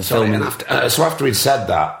the film... So after he'd said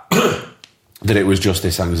that, that it was just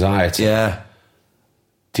this anxiety. Yeah.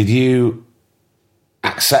 Did you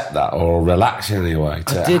accept that or relax in any way?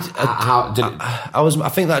 I did. I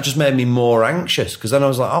think that just made me more anxious, because then I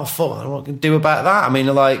was like, oh, fuck, I don't know what I can do about that. I mean,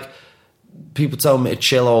 like, people tell me to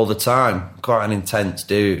chill all the time. I'm quite an intense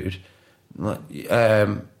dude. Like,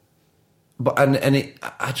 I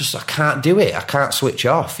can't do it. I can't switch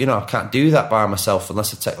off. You know, I can't do that by myself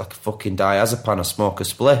unless I take like a fucking diazepam or smoke a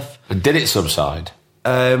spliff. And did it subside?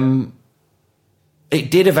 It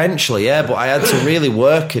did eventually, yeah, but I had to really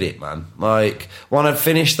work at it, man. Like, when I'd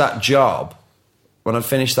finished that job, I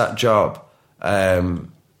couldn't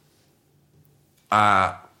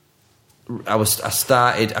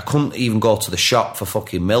even go to the shop for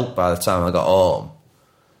fucking milk by the time I got home.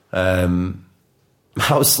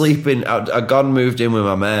 I was sleeping, I'd gone and moved in with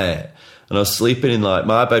my mate, and I was sleeping in, like,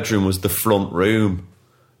 my bedroom was the front room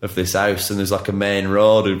of this house, and there's like a main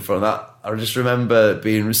road in front of that. I just remember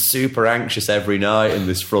being super anxious every night in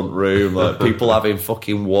this front room, like people having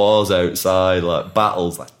fucking wars outside, like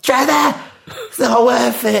battles, like, Trevor, it's not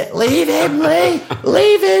worth it, leave him,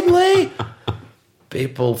 Lee.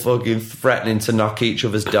 People fucking threatening to knock each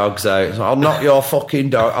other's dogs out. I'll knock your fucking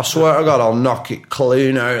dog, I swear to God, I'll knock it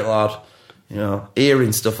clean out, lad. You know,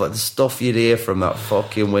 hearing stuff like the stuff you'd hear from that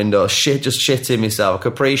fucking window. Just shitting myself. I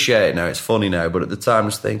can appreciate it now, it's funny now, but at the time I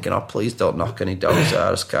was thinking, oh, please don't knock any dogs out.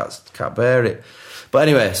 I just can't bear it. But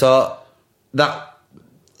anyway, so that,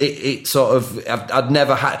 it sort of, I'd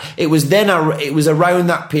never had, it was around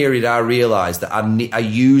that period I realised that I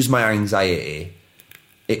use my anxiety,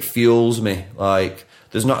 it fuels me. Like,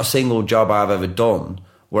 there's not a single job I've ever done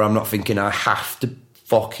where I'm not thinking I have to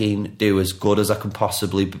fucking do as good as I can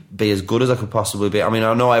possibly be, as good as I could possibly be. I mean,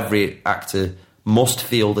 I know every actor must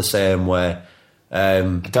feel the same way. I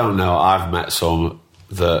don't know. I've met some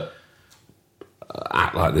that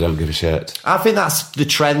act like they don't give a shit. I think that's the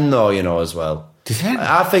trend, though, you know, as well. Do you think?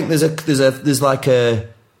 I think there's like a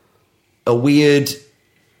weird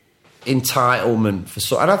entitlement for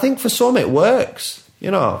some, and I think for some it works. You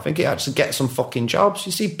know, I think it actually gets some fucking jobs.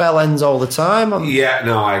 You see bell ends all the time. Yeah,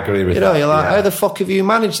 no, I agree with that. You know, you're like, yeah. How the fuck have you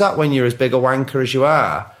managed that when you're as big a wanker as you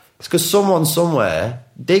are? It's because someone somewhere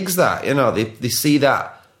digs that. You know, they see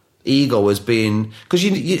that ego as being... Because,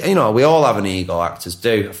 you know, we all have an ego, actors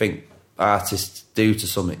do. I think artists do to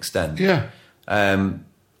some extent. Yeah. And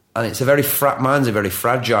it's mine's a very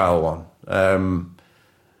fragile one.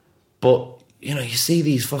 But, you know, you see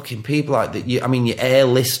these fucking people like that. Your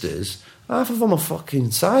A-listers... Half of them are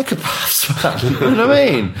fucking psychopaths, man. You know what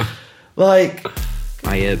I mean? Like...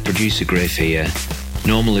 Hi, producer Griff here.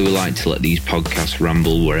 Normally we like to let these podcasts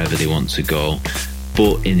ramble wherever they want to go,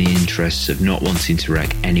 but in the interests of not wanting to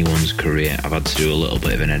wreck anyone's career, I've had to do a little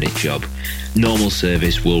bit of an edit job. Normal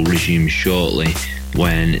service will resume shortly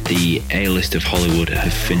when the A-list of Hollywood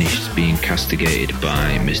have finished being castigated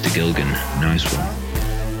by Mr. Gilgun. Nice one.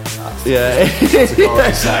 Yeah.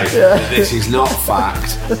 This is not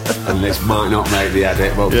fact, and this might not make the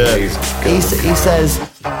edit, but please. He says...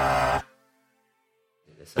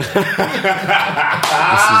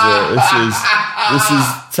 This is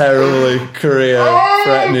terribly career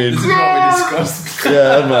threatening. This is what we discussed.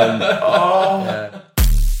 Yeah, man.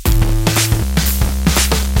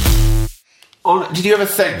 Did you ever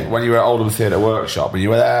think when you were at Oldham Theatre Workshop, when you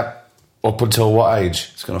were there up until what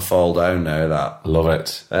age? It's going to fall down now, that. Love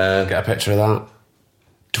it. Get a picture of that.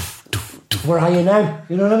 Where are you now?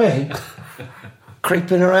 You know what I mean?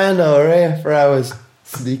 Creeping around over here for hours.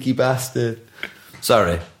 Sneaky bastard.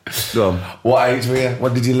 Sorry. Go on. What age were you?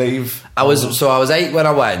 When did you leave? I was 8 when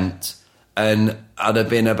I went, and I'd have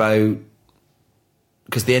been about...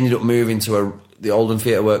 Because they ended up moving to the Oldham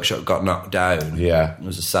Theatre Workshop got knocked down. Yeah. It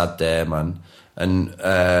was a sad day, man. And...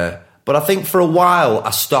 but I think for a while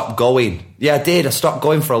I stopped going. Yeah, I did. I stopped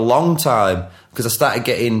going for a long time because I started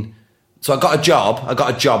getting... So I got a job.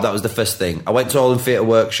 That was the first thing. I went to Oldham Theatre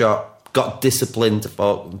Workshop, got disciplined to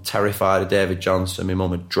fuck. I'm terrified of David Johnson. My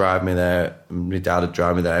mum would drive me there. My dad would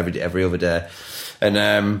drive me there every other day. And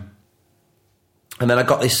then I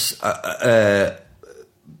got this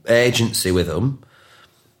agency with them.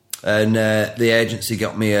 And the agency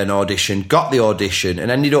got me an audition, got the audition,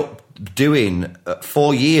 and ended up doing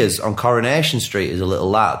 4 years on Coronation Street as a little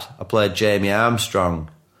lad. I played Jamie Armstrong.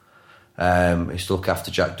 I used to look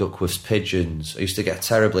after Jack Duckworth's pigeons. I used to get a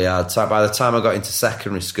terribly hard time. By the time I got into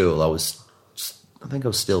secondary school, I think I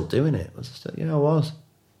was still doing it. I was.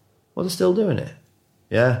 Was I still doing it?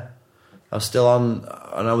 Yeah. I was still on,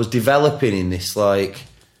 and I was developing in this, like...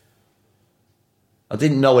 I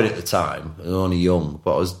didn't know it at the time. I was only young,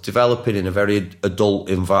 but I was developing in a very adult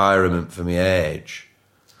environment for my age.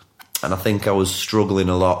 And I think I was struggling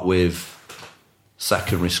a lot with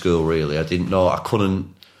secondary school, really. I didn't know, I'd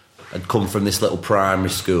come from this little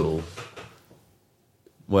primary school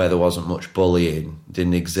where there wasn't much bullying,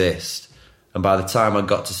 didn't exist. And by the time I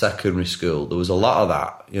got to secondary school, there was a lot of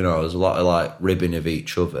that, there was a lot of like ribbing of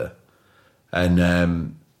each other.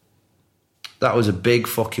 And that was a big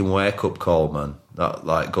fucking wake-up call, man, that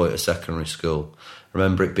like going to secondary school. I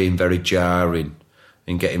remember it being very jarring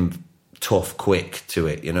and getting tough quick to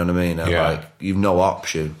it, you know what I mean? Like, you've no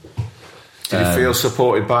option. Did you feel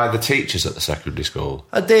supported by the teachers at the secondary school?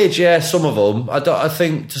 I did, yeah, some of them. I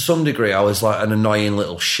think to some degree I was like an annoying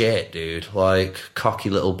little shit, dude. Like, cocky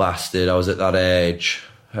little bastard. I was at that age.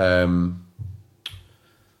 I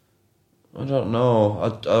don't know. I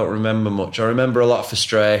don't remember much. I remember a lot of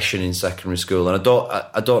frustration in secondary school, and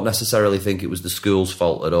I don't necessarily think it was the school's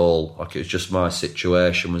fault at all. Like, it was just my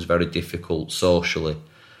situation was very difficult socially,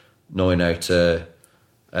 knowing how to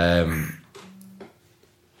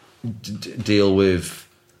deal with,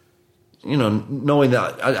 knowing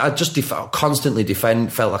that I just constantly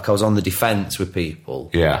felt like I was on the defence with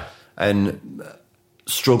people. Yeah. And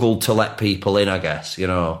struggled to let people in, I guess,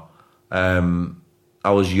 I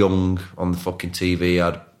was young on the fucking TV. I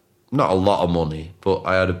had not a lot of money, but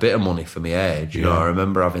I had a bit of money for my age. I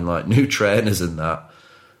remember having like new trainers and that.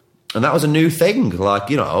 And that was a new thing.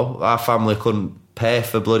 Like, our family couldn't pay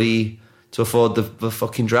for to afford the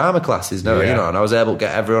fucking drama classes, and I was able to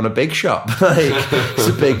get everyone a big shop. It's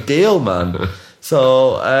a big deal, man.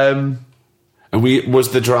 So, and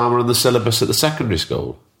was the drama on the syllabus at the secondary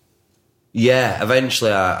school? Yeah,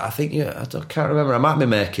 eventually, I think, I can't remember. I might be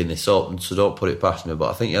making this up, so don't put it past me.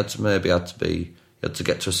 But I think you had to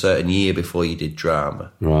get to a certain year before you did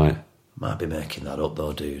drama. Right. Might be making that up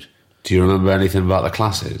though, dude. Do you remember anything about the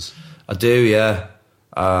classes? I do, yeah.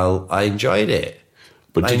 I enjoyed it.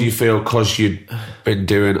 But did you feel because you'd been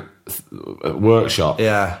doing a workshop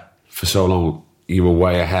for so long, you were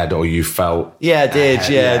way ahead, or you felt... Yeah, I did,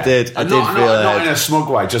 I did. I did feel ahead. Not in a smug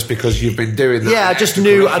way, just because you've been doing that. Yeah, I just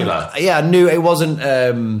knew... I knew it wasn't...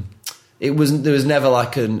 There was never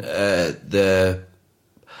like it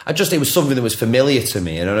was something that was familiar to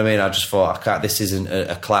me, you know what I mean? I just thought, this isn't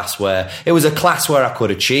a class where... It was a class where I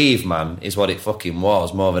could achieve, man, is what it fucking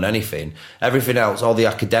was, more than anything. Everything else, all the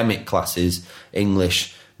academic classes,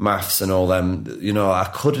 English, maths and all them,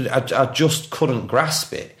 I just couldn't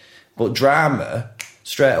grasp it. But drama,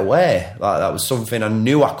 straight away, like that was something I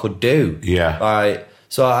knew I could do. Yeah.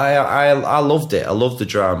 So I loved it. I loved the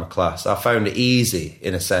drama class. I found it easy,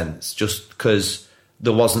 in a sense, just because...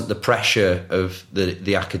 there wasn't the pressure of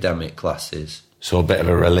the academic classes. So a bit of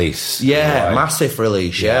a release. Yeah, right? Massive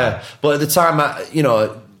release, yeah. But at the time,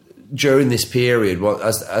 during this period,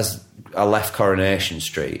 as I left Coronation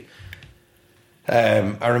Street,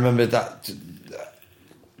 I remember that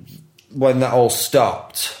when that all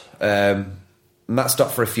stopped, and that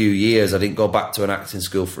stopped for a few years. I didn't go back to an acting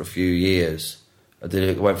school for a few years. I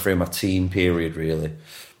went through my teen period, really.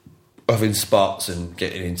 Having spots and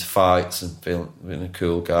getting into fights and being a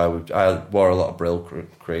cool guy. I wore a lot of Brill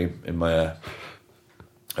cream in my hair.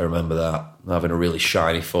 I remember that. Having a really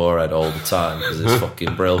shiny forehead all the time because it's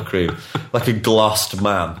fucking Brill cream. Like a glossed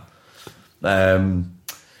man.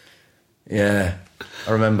 Yeah.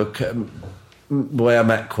 I remember the way I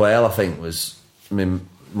met Quayle, I think, was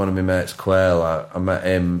one of my mates, Quayle. I met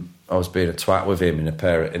him, I was being a twat with him in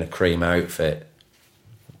a cream outfit.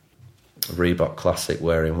 A Reebok Classic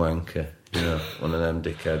wearing wanker, one of them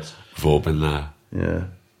dickheads. We've all been there. Yeah.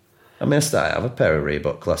 I mean, I started to have a pair of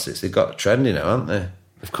Reebok Classics. They've got trendy now, haven't they?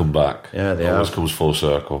 They've come back. Yeah, they always have. Comes full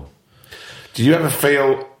circle. Do you ever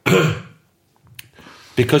feel,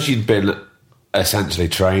 because you'd been essentially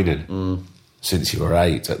training since you were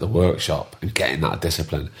 8 at the workshop and getting that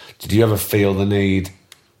discipline, did you ever feel the need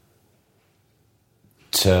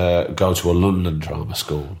to go to a London drama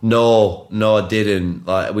school? No, I didn't.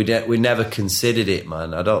 Like we never considered it,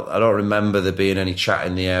 man. I don't remember there being any chat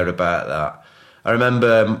in the air about that. I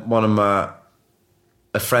remember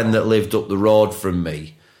a friend that lived up the road from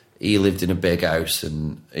me. He lived in a big house,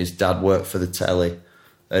 and his dad worked for the telly,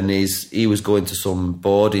 and he was going to some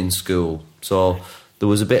boarding school. So there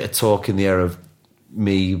was a bit of talk in the air of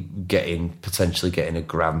me potentially getting a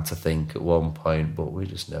grant, I think, at one point, but we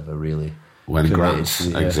just never really when committed grants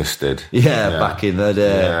to existed. Yeah, back in the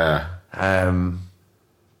day. Yeah. I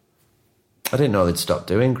didn't know they'd stop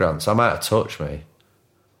doing grants. I'm out of touch, me.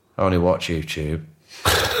 I only watch YouTube.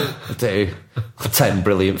 I do. 10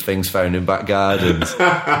 brilliant things found in back gardens. We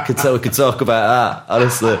could talk about that.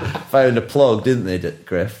 Honestly, found a plug, didn't they,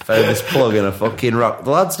 Griff? Found this plug in a fucking rock. The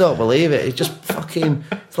lads don't believe it. It's just fucking.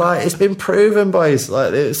 It's like it's been proven, boys.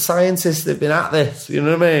 Like the scientists, they've been at this. You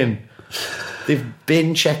know what I mean? They've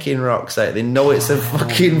been checking rocks out. They know it's a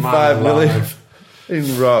fucking 5 million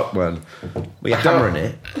in rock, man. We're hammering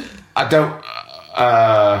it. I don't.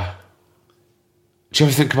 Do you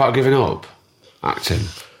ever think about giving up acting?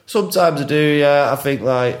 Sometimes I do, yeah. I think,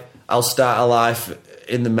 like, I'll start a life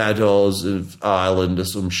in the meadows of Ireland or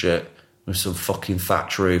some shit with some fucking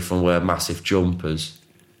thatch roof and wear massive jumpers.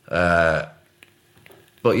 But,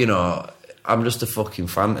 you know, I'm just a fucking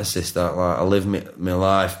fantasist. I live my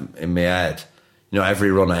life in my head. You know,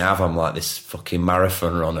 every run I have, I'm like this fucking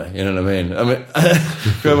marathon runner. You know what I mean?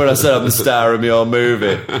 Remember when I said I'm the star of my own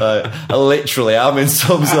movie? Like, I literally am in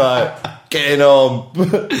some, like, getting home,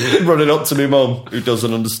 running up to my mum who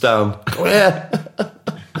doesn't understand. Come here.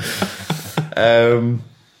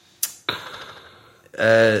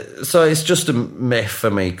 So it's just a myth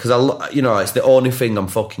for me because it's the only thing I'm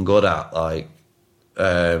fucking good at. Like,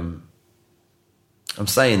 I'm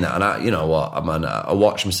saying that, and you know what? I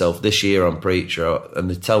watch myself this year on Preacher, and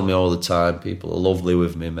they tell me all the time people are lovely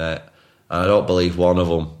with me, mate. And I don't believe one of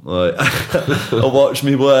them. Like, I watch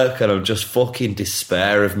me work, and I'm just fucking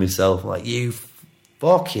despair of myself. Like, you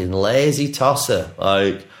fucking lazy tosser.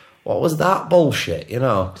 Like, what was that bullshit? You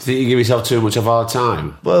know? Do you think you give yourself too much of our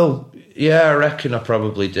time? Well, yeah, I reckon I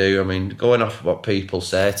probably do. I mean, going off what people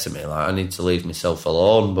say to me, like, I need to leave myself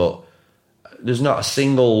alone, but there's not a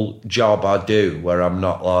single job I do where I'm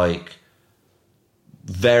not, like,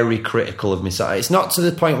 very critical of myself. It's not to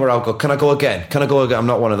the point where I'll go, can I go again? Can I go again? I'm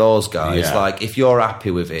not one of those guys. Yeah. Like, if you're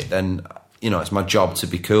happy with it, then, you know, it's my job to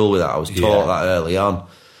be cool with that. I was taught that early on.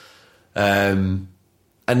 And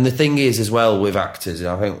the thing is, as well, with actors,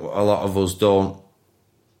 I think a lot of us don't,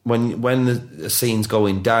 when the scene's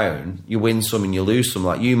going down, you win some and you lose some.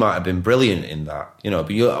 Like, you might have been brilliant in that, you know,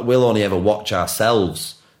 but we'll only ever watch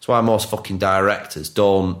ourselves. That's why most fucking directors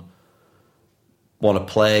don't want to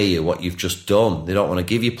play you what you've just done. They don't want to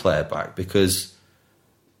give you playback because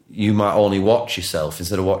you might only watch yourself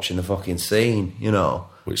instead of watching the fucking scene, you know.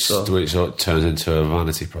 Which sort of turns into a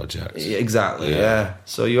vanity project. Exactly, yeah.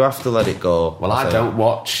 So you have to let it go. Well, I don't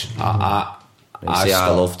watch. I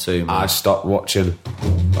love to, man. I stopped watching.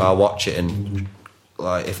 I watch it and,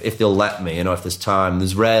 like, if they'll let me, you know, if there's time.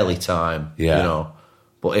 There's rarely time, you know.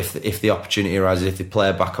 But if the opportunity arises, if they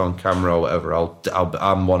play it back on camera or whatever,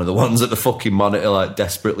 I'm one of the ones at the fucking monitor, like,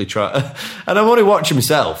 desperately trying. And I'm only watching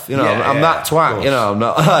myself, you know. I'm that twat, you know. I'm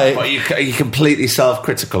not like. But you're completely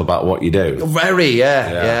self-critical about what you do. Very,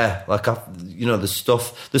 yeah. Like,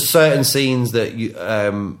 there's certain scenes that you,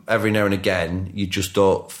 every now and again, you just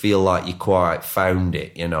don't feel like you quite found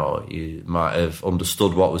it, you know. You might have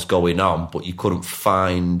understood what was going on, but you couldn't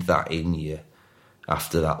find that in you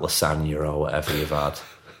after that lasagna or whatever you've had.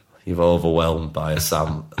 You've overwhelmed by a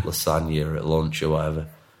lasagna at lunch or whatever.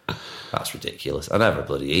 That's ridiculous. I never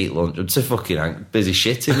bloody eat lunch. I'm too fucking busy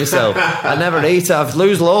shitting myself. I never eat it. I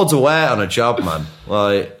lose loads of weight on a job, man.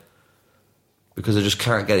 Like, because I just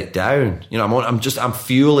can't get it down. You know, I'm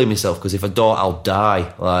fueling myself because if I don't, I'll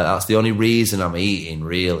die. Like, that's the only reason I'm eating,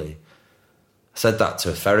 really. I said that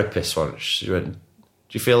to a therapist once. She went, "Do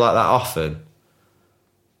you feel like that often?"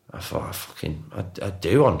 I thought, I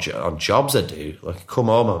do on jobs. I do. Like, I come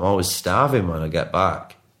home, I'm always starving when I get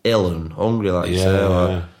back, ill and hungry, like you say.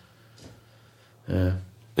 Like, yeah.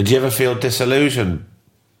 Did you ever feel disillusioned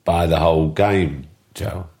by the whole game,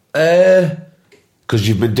 Joe? Because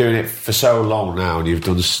you've been doing it for so long now, and you've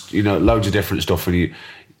done, you know, loads of different stuff. And you,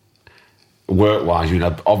 work-wise, you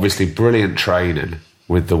know, obviously brilliant training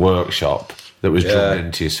with the workshop that was drummed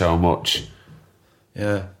into you so much.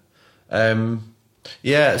 Yeah.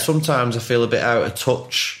 Yeah, sometimes I feel a bit out of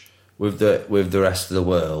touch with the rest of the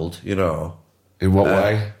world, you know. In what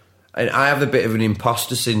way? And I have a bit of an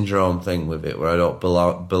imposter syndrome thing with it, where I don't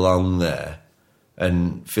belong there,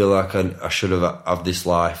 and feel like I should have this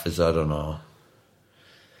life as, I don't know.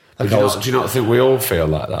 Like, do you not think we all feel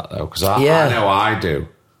like that, though? Because I know I do.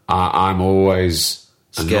 I'm always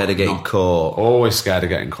scared of getting caught. Always scared of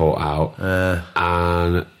getting caught out.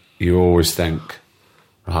 And you always think,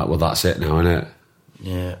 right, well, that's it now, innit?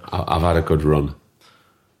 Yeah, I've had a good run.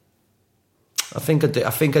 I think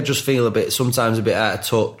I just feel sometimes a bit out of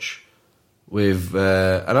touch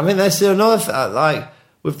and I think there's another like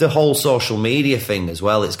with the whole social media thing as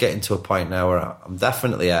well. It's getting to a point now where I'm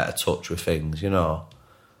definitely out of touch with things. I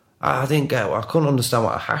couldn't understand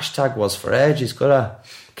what a hashtag was for ages, could I?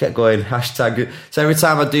 Kept going hashtag. So every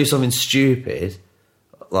time I do something stupid,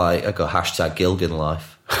 like I go hashtag Gilgun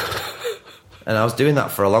life. And I was doing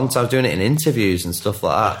that for a long time. I was doing it in interviews and stuff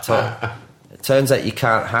like that. It turns out you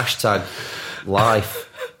can't hashtag life.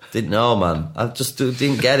 Didn't know, man. I just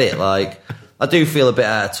didn't get it. Like, I do feel a bit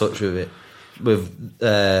out of touch with it.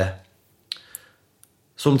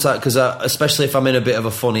 Sometimes, because especially if I'm in a bit of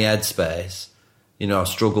a funny headspace, I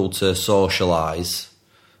struggle to socialise.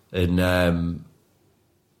 And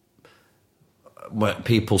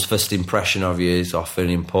people's first impression of you is often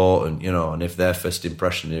important, and if their first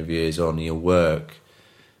impression of you is only your work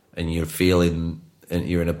and you're feeling and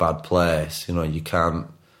you're in a bad place, you can't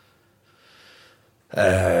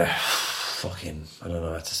I don't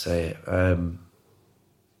know how to say it.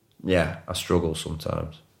 Yeah, I struggle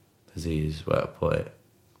sometimes, is the easiest way to put it.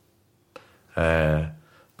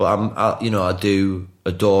 But I do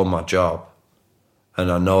adore my job,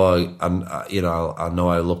 and I know I know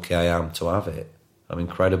how lucky I am to have it. I'm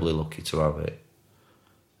incredibly lucky to have it.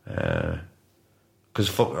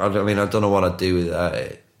 Because I don't know what I'd do without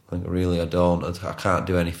it. Like, really, I don't. I can't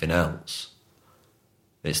do anything else.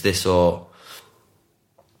 It's this or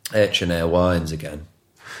H&A Wines again.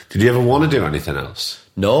 Did you ever want to do anything else?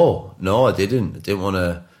 No, I didn't. I didn't want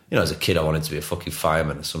to. As a kid, I wanted to be a fucking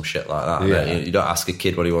fireman or some shit like that. Yeah. You don't ask a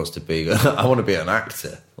kid what he wants to be. I want to be an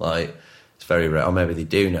actor. Like, it's very rare. Or maybe they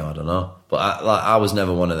do now. I don't know. But I was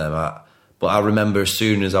never one of them. But I remember as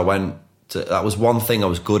soon as I went to, that was one thing I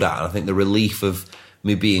was good at. And I think the relief of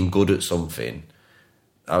me being good at something,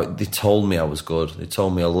 they told me I was good. They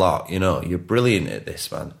told me a lot. You're brilliant at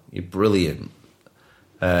this, man. You're brilliant.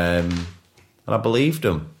 And I believed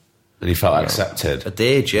them. And you felt accepted? I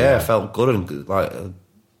did, yeah. I felt good and like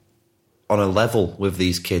on a level with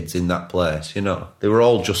these kids in that place, They were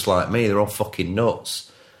all just like me. They're all fucking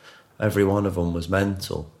nuts. Every one of them was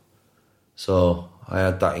mental. So I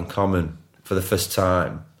had that in common. For the first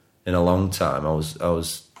time in a long time, I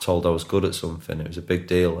was told I was good at something. It was a big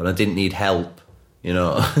deal. And I didn't need help,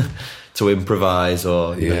 to improvise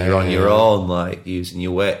or you're on your own, like using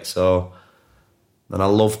your wit. So, and I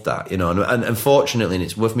loved that, and unfortunately, and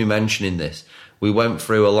it's worth me mentioning this, we went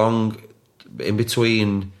through in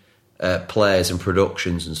between plays and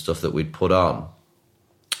productions and stuff that we'd put on,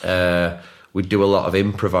 we'd do a lot of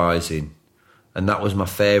improvising. And that was my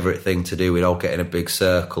favourite thing to do. We'd all get in a big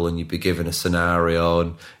circle and you'd be given a scenario.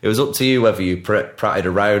 And it was up to you whether you pratted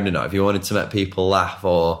around or not. If you wanted to make people laugh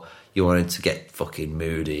or you wanted to get fucking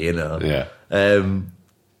moody, Yeah.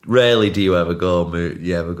 Rarely do you ever go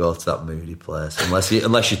to that moody place. Unless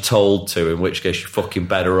you're told to, in which case you're fucking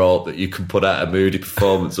better off that you can put out a moody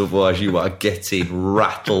performance. Otherwise you are getting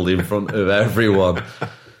rattled in front of everyone.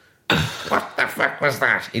 What the fuck was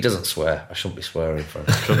that? He doesn't swear. I shouldn't be swearing for him.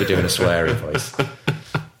 I shouldn't be doing a sweary voice.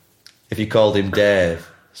 If you called him Dave,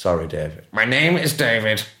 sorry, David. My name is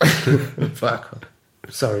David. Fuck.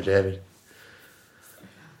 Sorry, David.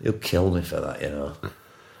 He'll kill me for that,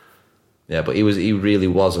 Yeah, but he really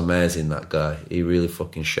was amazing, that guy. He really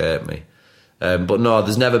fucking shaped me. But no,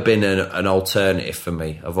 there's never been an alternative for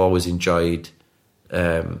me. I've always enjoyed.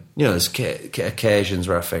 There's occasions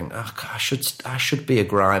where I think, I should be a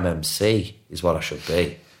grime MC, is what I should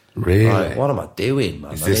be. Really? Like, what am I doing,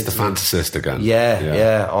 man? Is this the fantasist again?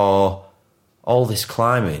 Yeah. Or all this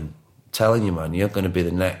climbing, I'm telling you, man, you're going to be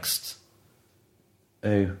the next.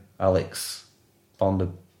 Alex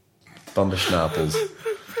Bonderschnabels,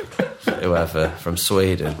 whoever from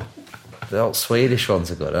Sweden. The old Swedish ones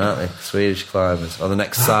are good, aren't they? Swedish climbers, or the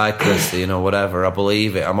next cyclist, whatever. I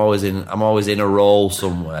believe it. I'm always in a role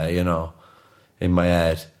somewhere, in my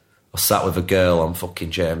head. Or sat with a girl on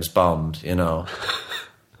fucking James Bond, You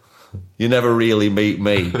never really meet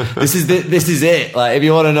me. This is it. Like, if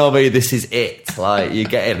you want to know me, this is it. Like, you're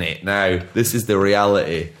getting it now. This is the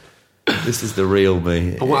reality. This is the real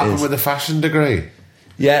me. But what happened with the fashion degree?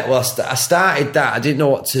 Yeah, well, I started that. I didn't know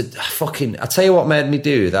what to I tell you what made me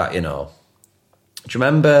do that, Do you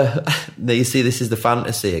remember? You see, this is the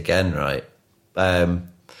fantasy again, right? So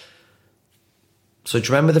do you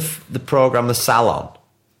remember the programme, The Salon?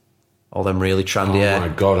 All them really trendy hair. Oh my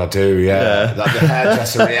God, I do, yeah. Like the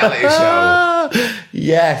hairdresser reality show.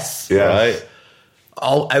 Yes, right.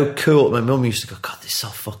 Oh, how cool. My mum used to go, God, they're so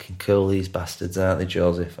fucking cool, these bastards, aren't they,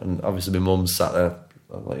 Joseph? And obviously my mum sat there,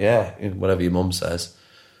 I'm like, yeah, whatever your mum says.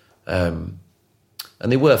 And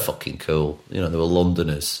they were fucking cool. They were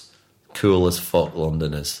Londoners. Cool as fuck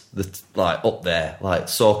Londoners. Like, up there. Like,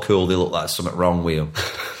 so cool they look like something wrong with them.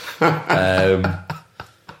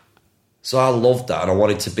 So I loved that, and I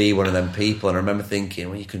wanted to be one of them people. And I remember thinking,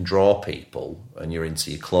 well, you can draw people, and you're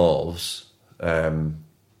into your clothes.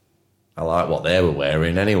 I like what they were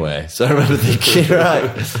wearing anyway. So I remember thinking,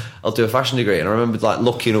 right, I'll do a fashion degree. And I remember like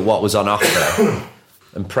looking at what was on offer.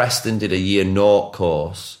 And Preston did a year naught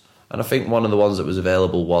course. And I think one of the ones that was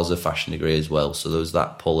available was a fashion degree as well. So there was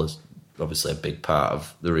that pull as obviously a big part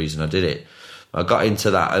of the reason I did it. I got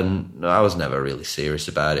into that, and I was never really serious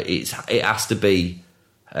about it. It has to be,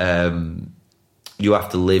 you have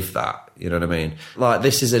to live that, you know what I mean? Like,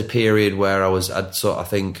 this is a period where I wasn't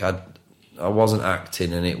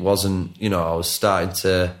acting, and it wasn't, you know, I was starting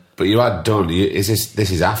to... But you had done... This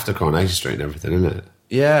is after Coronation Street and everything, isn't it?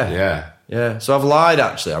 Yeah. So I've lied,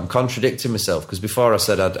 actually. I'm contradicting myself, because before I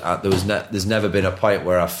said there's never been a point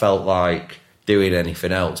where I felt like doing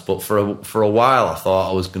anything else. But for a while, I thought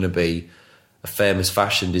I was going to be a famous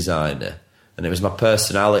fashion designer, and it was my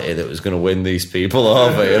personality that was going to win these people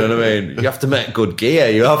over. You know what I mean? You have to make good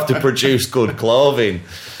gear. You have to produce good clothing.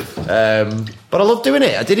 But I loved doing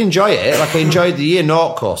it. I did enjoy it. Like, I enjoyed the year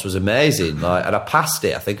naught course. Was amazing. Like, and I passed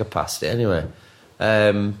it. I think I passed it anyway.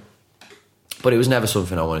 But it was never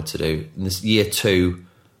something I wanted to do. In this year 2,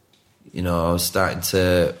 you know, I was starting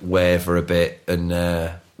to waver a bit, and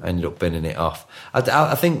I ended up binning it off.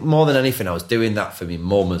 I think more than anything, I was doing that for my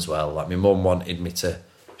mum as well. Like, my mum wanted me to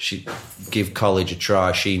give college a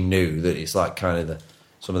try. She knew that it's like kind of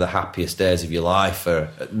some of the happiest days of your life.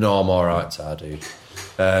 No, I'm all right, I do.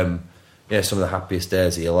 Some of the happiest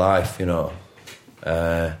days of your life, you know.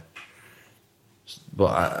 But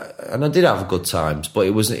I did have good times, but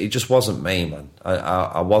it just wasn't me, man.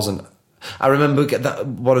 I wasn't. I remember that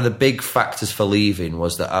one of the big factors for leaving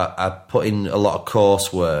was that I put in a lot of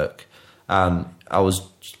coursework, and I was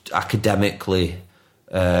academically,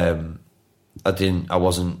 I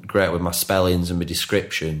wasn't great with my spellings and my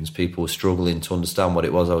descriptions. People were struggling to understand what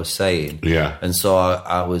it was I was saying. Yeah. And so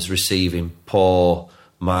I was receiving poor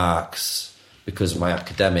marks because of my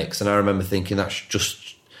academics. And I remember thinking, that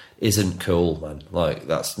just isn't cool, man. Like,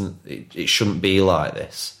 it shouldn't be like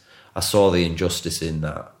this. I saw the injustice in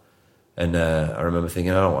that. And I remember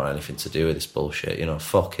thinking, I don't want anything to do with this bullshit. You know,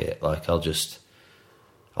 fuck it. Like, I'll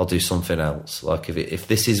do something else. Like, if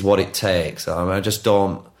this is what it takes, I just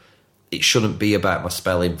don't... It shouldn't be about my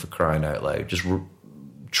spelling, for crying out loud. Just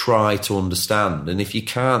try to understand. And if you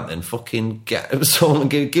can't, then fucking get someone,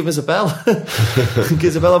 give us a bell. Give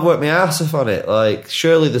us a bell. I've worked my ass off on it. Like,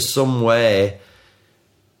 surely there's some way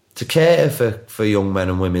to cater for young men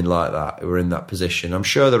and women like that who are in that position. I'm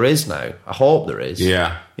sure there is now. I hope there is.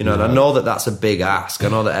 Yeah. You know, and I know that that's a big ask. I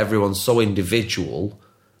know that everyone's so individual.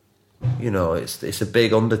 You know, it's a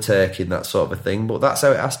big undertaking, that sort of a thing. But that's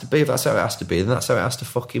how it has to be. If that's how it has to be, then that's how it has to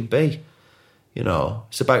fucking be. You know,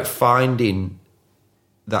 it's about finding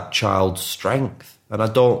that child's strength. And I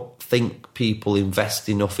don't think people invest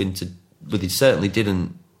enough into... But they certainly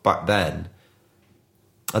didn't back then.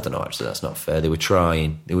 I don't know, actually, that's not fair. They were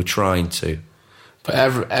trying to. But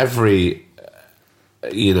every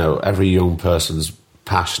young person's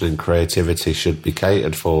passion and creativity should be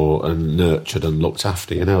catered for and nurtured and looked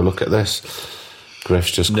after. You know, look at this.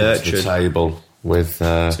 Griff's just come to the table with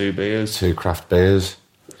 2 beers. 2 craft beers.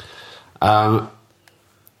 Are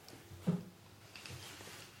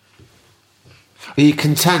you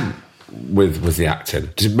content with the acting?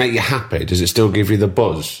 Does it make you happy? Does it still give you the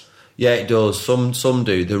buzz? Yeah, it does. Some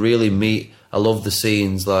do. They really meet. I love the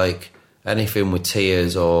scenes, like anything with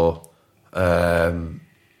tears or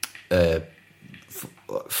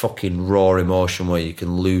fucking raw emotion where you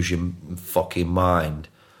can lose your fucking mind.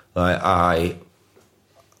 Like, I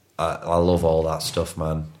love all that stuff,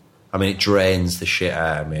 man. I mean, it drains the shit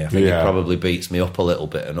out of me. I think it probably beats me up a little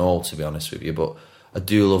bit and all, to be honest with you. But I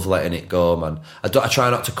do love letting it go, man. I try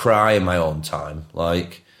not to cry in my own time.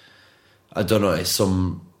 Like, I don't know, it's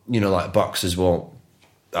some... You know, like, boxers won't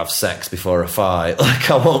have sex before a fight. Like,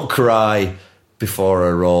 I won't cry before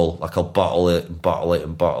a roll. Like, I'll bottle it and bottle it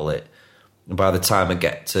and bottle it. And by the time I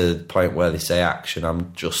get to the point where they say action,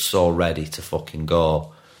 I'm just so ready to fucking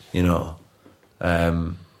go, you know.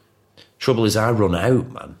 Trouble is, I run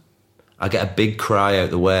out, man. I get a big cry out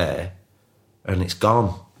the way and it's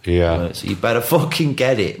gone. Yeah. So you better fucking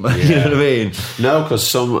get it, man. Yeah. You know what I mean? No, because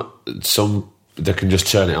some they can just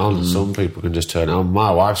turn it on. Some people can just turn it on.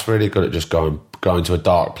 My wife's really good at just going to a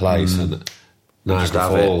dark place and Niagara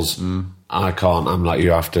Falls. I can't. I'm like,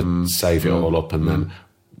 you have to save it all up and then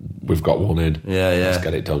we've got one in. Yeah. Let's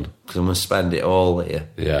get it done. Because I'm going to spend it all here.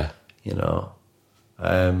 Yeah. You know.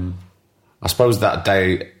 I suppose that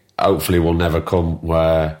day hopefully will never come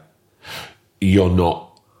where you're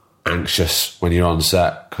not anxious when you're on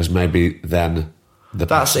set, because maybe then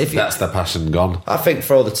That's the passion gone. I think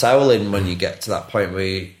throw the towel in when you get to that point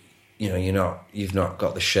where you've not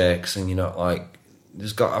got the shakes and you're not like,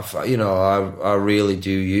 there's got, I really do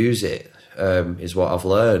use it, is what I've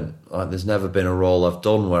learned. Like, there's never been a role I've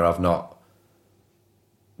done where I've not,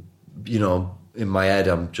 in my head,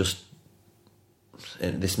 I'm just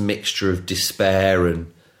in this mixture of despair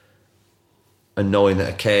and knowing that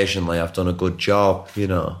occasionally I've done a good job,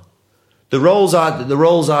 The roles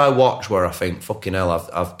I watch where I think, fucking hell,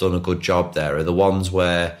 I've done a good job there are the ones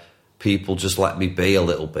where people just let me be a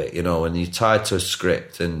little bit, and you're tied to a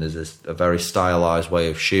script and there's a very stylised way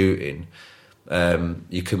of shooting.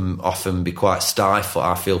 You can often be quite stifled.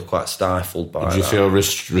 I feel quite stifled by that. Do you feel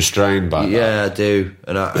restrained by that? Yeah, I do.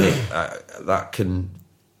 And that can,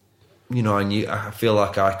 I feel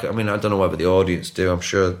like I don't know whether the audience do, I'm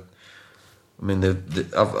sure. I mean,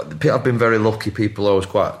 I've been very lucky. People are always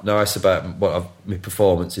quite nice about my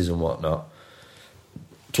performances and whatnot.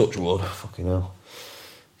 Touch wood, fucking hell.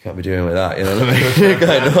 Can't be doing with that, you know what I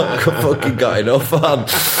mean? got enough on.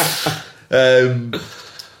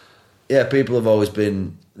 Yeah, people have always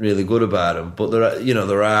been really good about them, but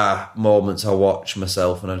there are moments I watch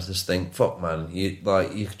myself and I just think, fuck, man, you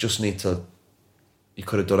just need to. You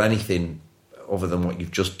could have done anything other than what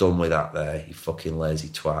you've just done with that there, you fucking lazy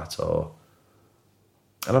twat,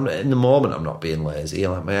 And in the moment, I'm not being lazy.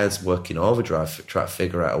 Like, my head's working overdrive, trying to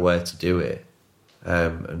figure out a way to do it,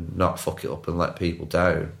 and not fuck it up and let people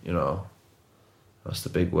down. That's the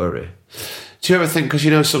big worry. Do you ever think?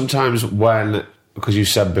 Because sometimes because you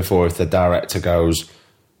said before, if the director goes,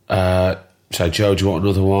 say, Joe, do you want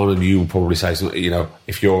another one? And you probably say something.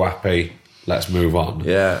 If you're happy, let's move on.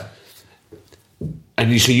 Yeah.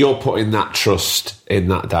 And so you're putting that trust in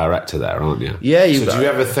that director there, aren't you? Yeah. Do you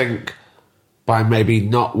ever think, by maybe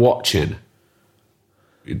not watching,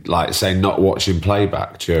 like say not watching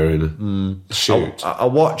playback during a shoot? I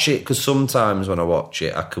watch it because sometimes when I watch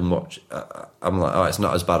it, I can watch. I'm like, oh, it's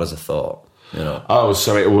not as bad as I thought. Oh,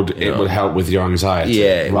 so it would help with your anxiety.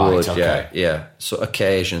 Yeah, it would. Okay. Yeah. So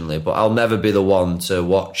occasionally, but I'll never be the one to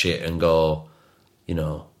watch it and go, I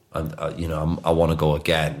want to go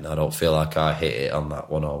again. I don't feel like I hit it on that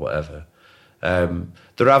one or whatever.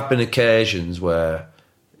 There have been occasions where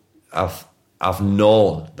I've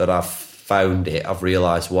known that I've found it, I've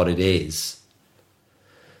realised what it is,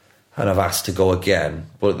 and I've asked to go again,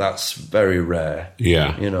 but that's very rare.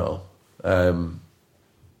 Yeah.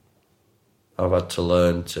 I've had to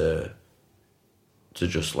learn to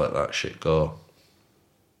just let that shit go.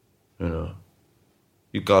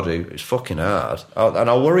 You've got to. It's fucking hard. And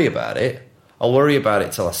I'll worry about it. I'll worry about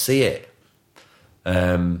it till I see it,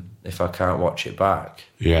 if I can't watch it back.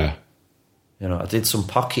 Yeah. I did some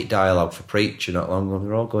pocket dialogue for Preacher not long ago.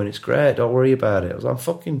 They're all going, it's great, don't worry about it. I was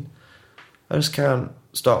like, I just can't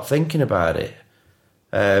stop thinking about it.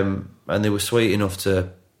 And they were sweet enough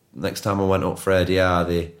to, next time I went up for ADR,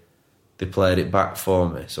 they played it back for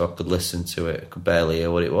me so I could listen to it. I could barely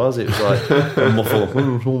hear what it was. It was like a muffled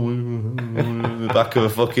in the back of a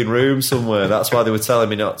fucking room somewhere. That's why they were telling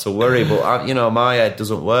me not to worry. But, my head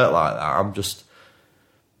doesn't work like that. I'm just...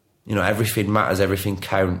 everything matters, everything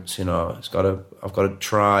counts, I've got to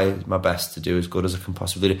try my best to do as good as I can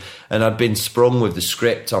possibly do. And I'd been sprung with the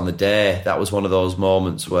script on the day. That was one of those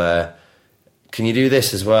moments where, can you do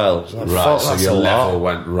this as well? Like, right, so your level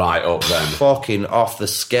went right up then. Fucking off the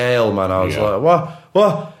scale, man. I was like,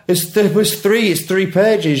 what? It's 3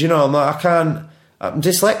 pages, I'm like, I'm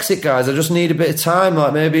dyslexic, guys. I just need a bit of time.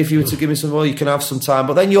 Like, maybe if you were to give me some, you can have some time.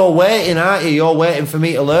 But then you're waiting, aren't you? You're waiting for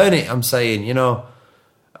me to learn it, I'm saying,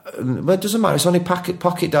 But it doesn't matter. It's only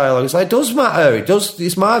pocket dialogue. It's like, it does matter. It does.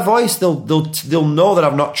 It's my voice. They'll know that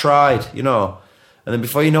I've not tried. And then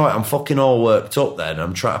before you know it, I'm fucking all worked up. Then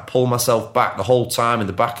I'm trying to pull myself back the whole time. In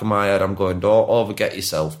the back of my head, I'm going, "Don't overget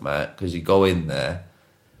yourself, mate," because you go in there.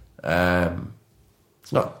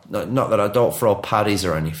 It's not that I don't throw paddies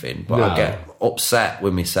or anything, but I get upset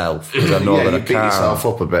with myself because I know that I can't. You beat yourself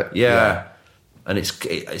up a bit. Yeah. And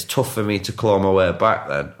it's tough for me to claw my way back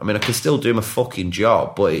then. I mean, I can still do my fucking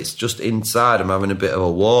job, but it's just inside I'm having a bit of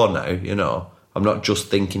a war now, I'm not just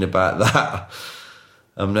thinking about that.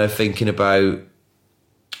 I'm now thinking about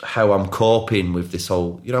how I'm coping with this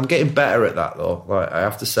whole... I'm getting better at that, though, like I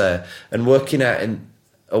have to say. And working out in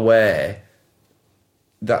a way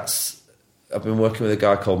I've been working with a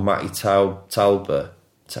guy called Matty Tauber.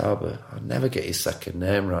 I never get his second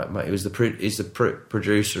name right, Matt. He's the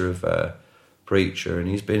producer of... Preacher, and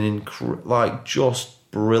he's been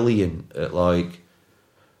just brilliant at I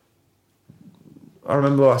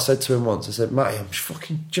remember what I said to him once. I said, Matty, I'm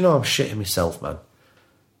shitting myself, man.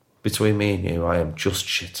 Between me and you, I am just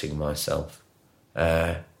shitting myself.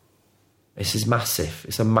 This is massive.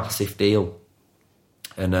 It's a massive deal.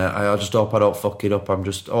 And I just hope I don't fuck it up. I'm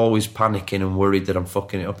just always panicking and worried that I'm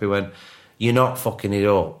fucking it up. He went, you're not fucking it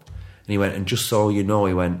up. And he went, and just so you know,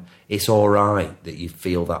 he went, it's all right that you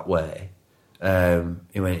feel that way.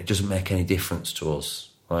 He went, it doesn't make any difference to us.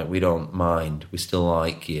 Like, we don't mind. We still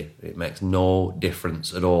like you. It makes no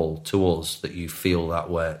difference at all to us that you feel that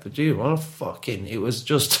way. But dude, what a fucking... It was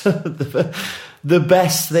just the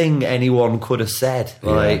best thing anyone could have said.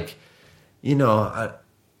 Like, you know...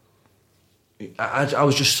 I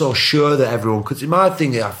was just so sure that everyone could... My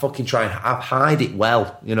thing is I fucking try and I hide it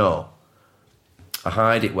well, you know. I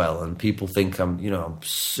hide it well, and people think I'm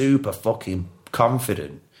super fucking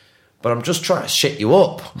confident. But I'm just trying to shit you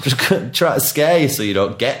up. I'm just trying to scare you so you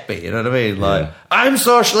don't get me, you know what I mean? Like, I'm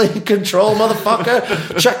socially in control,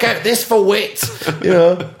 motherfucker. Check out this for wit. You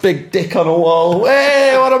know, big dick on a wall.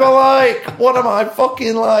 Hey, what am I like? What am I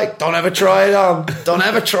fucking like? Don't ever try it on. Don't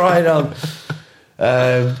ever try it on.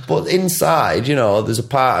 But inside, you know, there's a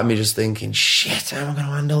part of me just thinking, shit, how am I going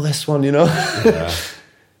to handle this one, you know? Yeah.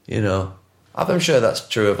 You know, I'm sure that's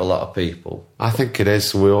true of a lot of people. I think it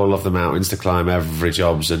is. We all love the mountains to climb. Every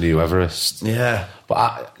job's a new Everest. Yeah.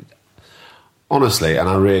 But honestly, and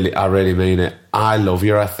I really mean it, I love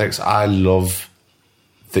your ethics. I love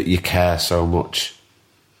that you care so much.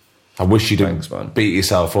 I wish you didn't beat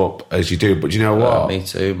yourself up as you do, but you know what? Me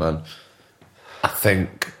too, man. I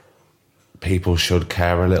think... people should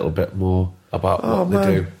care a little bit more about what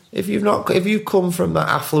they do. If you've come from that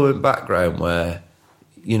affluent background where,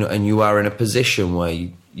 you know, and you are in a position where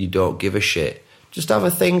you don't give a shit, just have a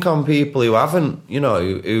think on people who haven't, you know,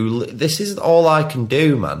 who this is all I can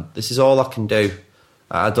do, man. This is all I can do.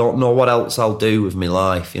 I don't know what else I'll do with my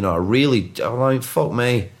life, you know. I'm like, fuck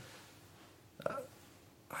me.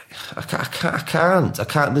 I can't.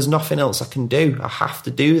 There's nothing else I can do. I have to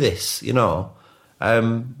do this, you know.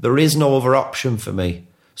 There is no other option for me.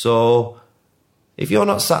 So if you're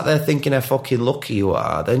not sat there thinking how fucking lucky you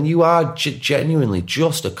are, then you are genuinely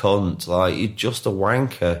just a cunt. Like, you're just a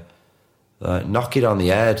wanker. Like, knock it on the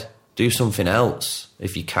head. Do something else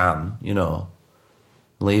if you can, you know.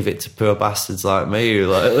 Leave it to poor bastards like me who,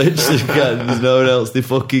 like, literally can. There's no one else they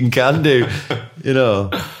fucking can do, you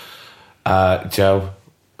know. Joe,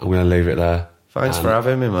 I'm going to leave it there. Thanks for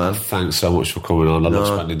having me, man. Thanks so much for coming on. I love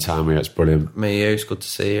spending time with you. It's brilliant. Me, you. It's good to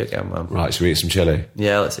see you again, man. Right, should we eat some chilli?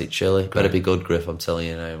 Yeah, let's eat chilli. Better be good, Griff, I'm telling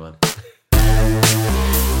you now, man.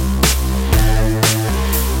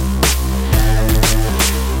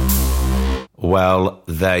 Well,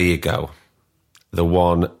 there you go. The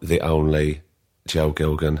one, the only, Joe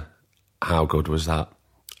Gilgun. How good was that?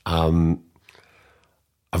 I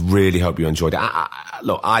really hope you enjoyed it.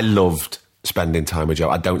 Look, I loved spending time with Joe.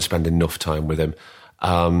 I don't spend enough time with him.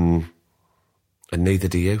 And neither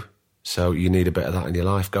do you. So you need a bit of that in your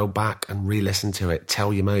life. Go back and re-listen to it.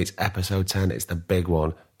 Tell your mates, episode 10, it's the big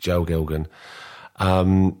one, Joe Gilgun.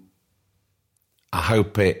 I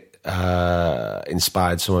hope it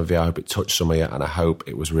inspired some of you. I hope it touched some of you. And I hope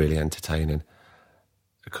it was really entertaining.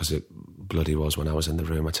 Because it bloody was when I was in the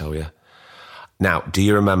room, I tell you. Now, do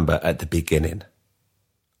you remember at the beginning,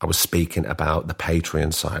 I was speaking about the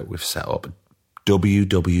Patreon site we've set up,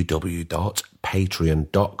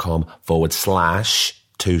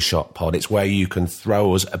 www.patreon.com/2shotpod. It's where you can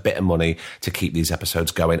throw us a bit of money to keep these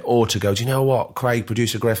episodes going, or to go, do you know what, Craig,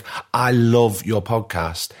 producer Griff, I love your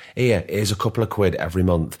podcast. Here's a couple of quid every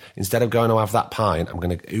month. Instead of going to have that pint,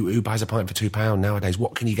 who buys a pint for £2 nowadays?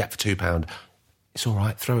 What can you get for £2? It's all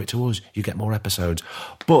right, throw it to us. You get more episodes.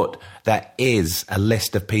 But there is a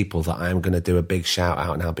list of people that I'm going to do a big shout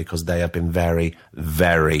out now because they have been very,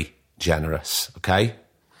 very generous, okay?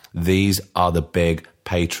 These are the big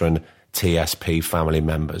patron TSP family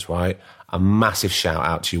members, right? A massive shout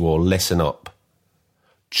out to you all. Listen up.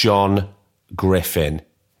 John Griffin.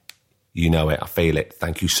 You know it. I feel it.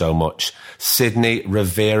 Thank you so much. Sydney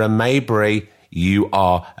Rivera Maybury. You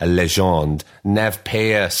are a legend. Nev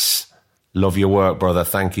Pierce. Love your work, brother.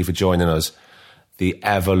 Thank you for joining us. The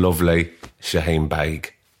ever-lovely Shaheen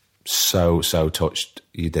Baig. So touched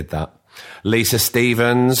you did that. Lisa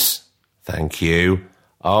Stevens. Thank you.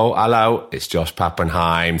 Oh, hello. It's Josh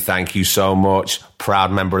Pappenheim. Thank you so much.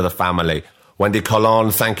 Proud member of the family. Wendy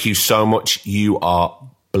Colon. Thank you so much. You are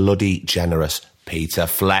bloody generous. Peter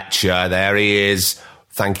Fletcher. There he is.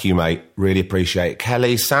 Thank you, mate. Really appreciate it.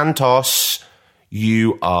 Kelly Santos.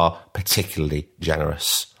 You are particularly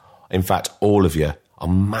generous. In fact, all of you are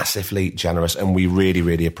massively generous, and we really,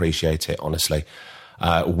 really appreciate it, honestly.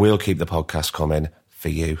 We'll keep the podcast coming for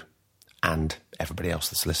you and everybody else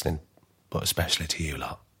that's listening, but especially to you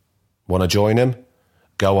lot. Want to join him?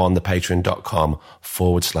 Go on the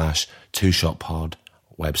patreon.com/2shotpod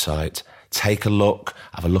website. take a look,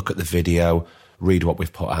 have a look at the video, read what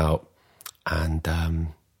we've put out. And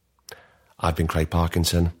I've been Craig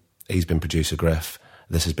Parkinson. He's been producer Griff.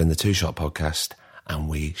 This has been the Two Shot Podcast, and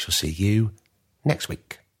we shall see you next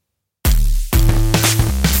week.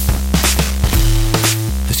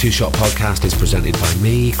 The Two Shot Podcast is presented by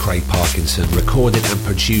me, Craig Parkinson, recorded and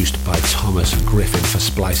produced by Thomas Griffin for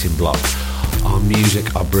Splicing Block. Our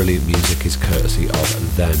music, our brilliant music, is courtesy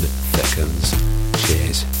of Then Thickens.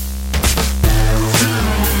 Cheers.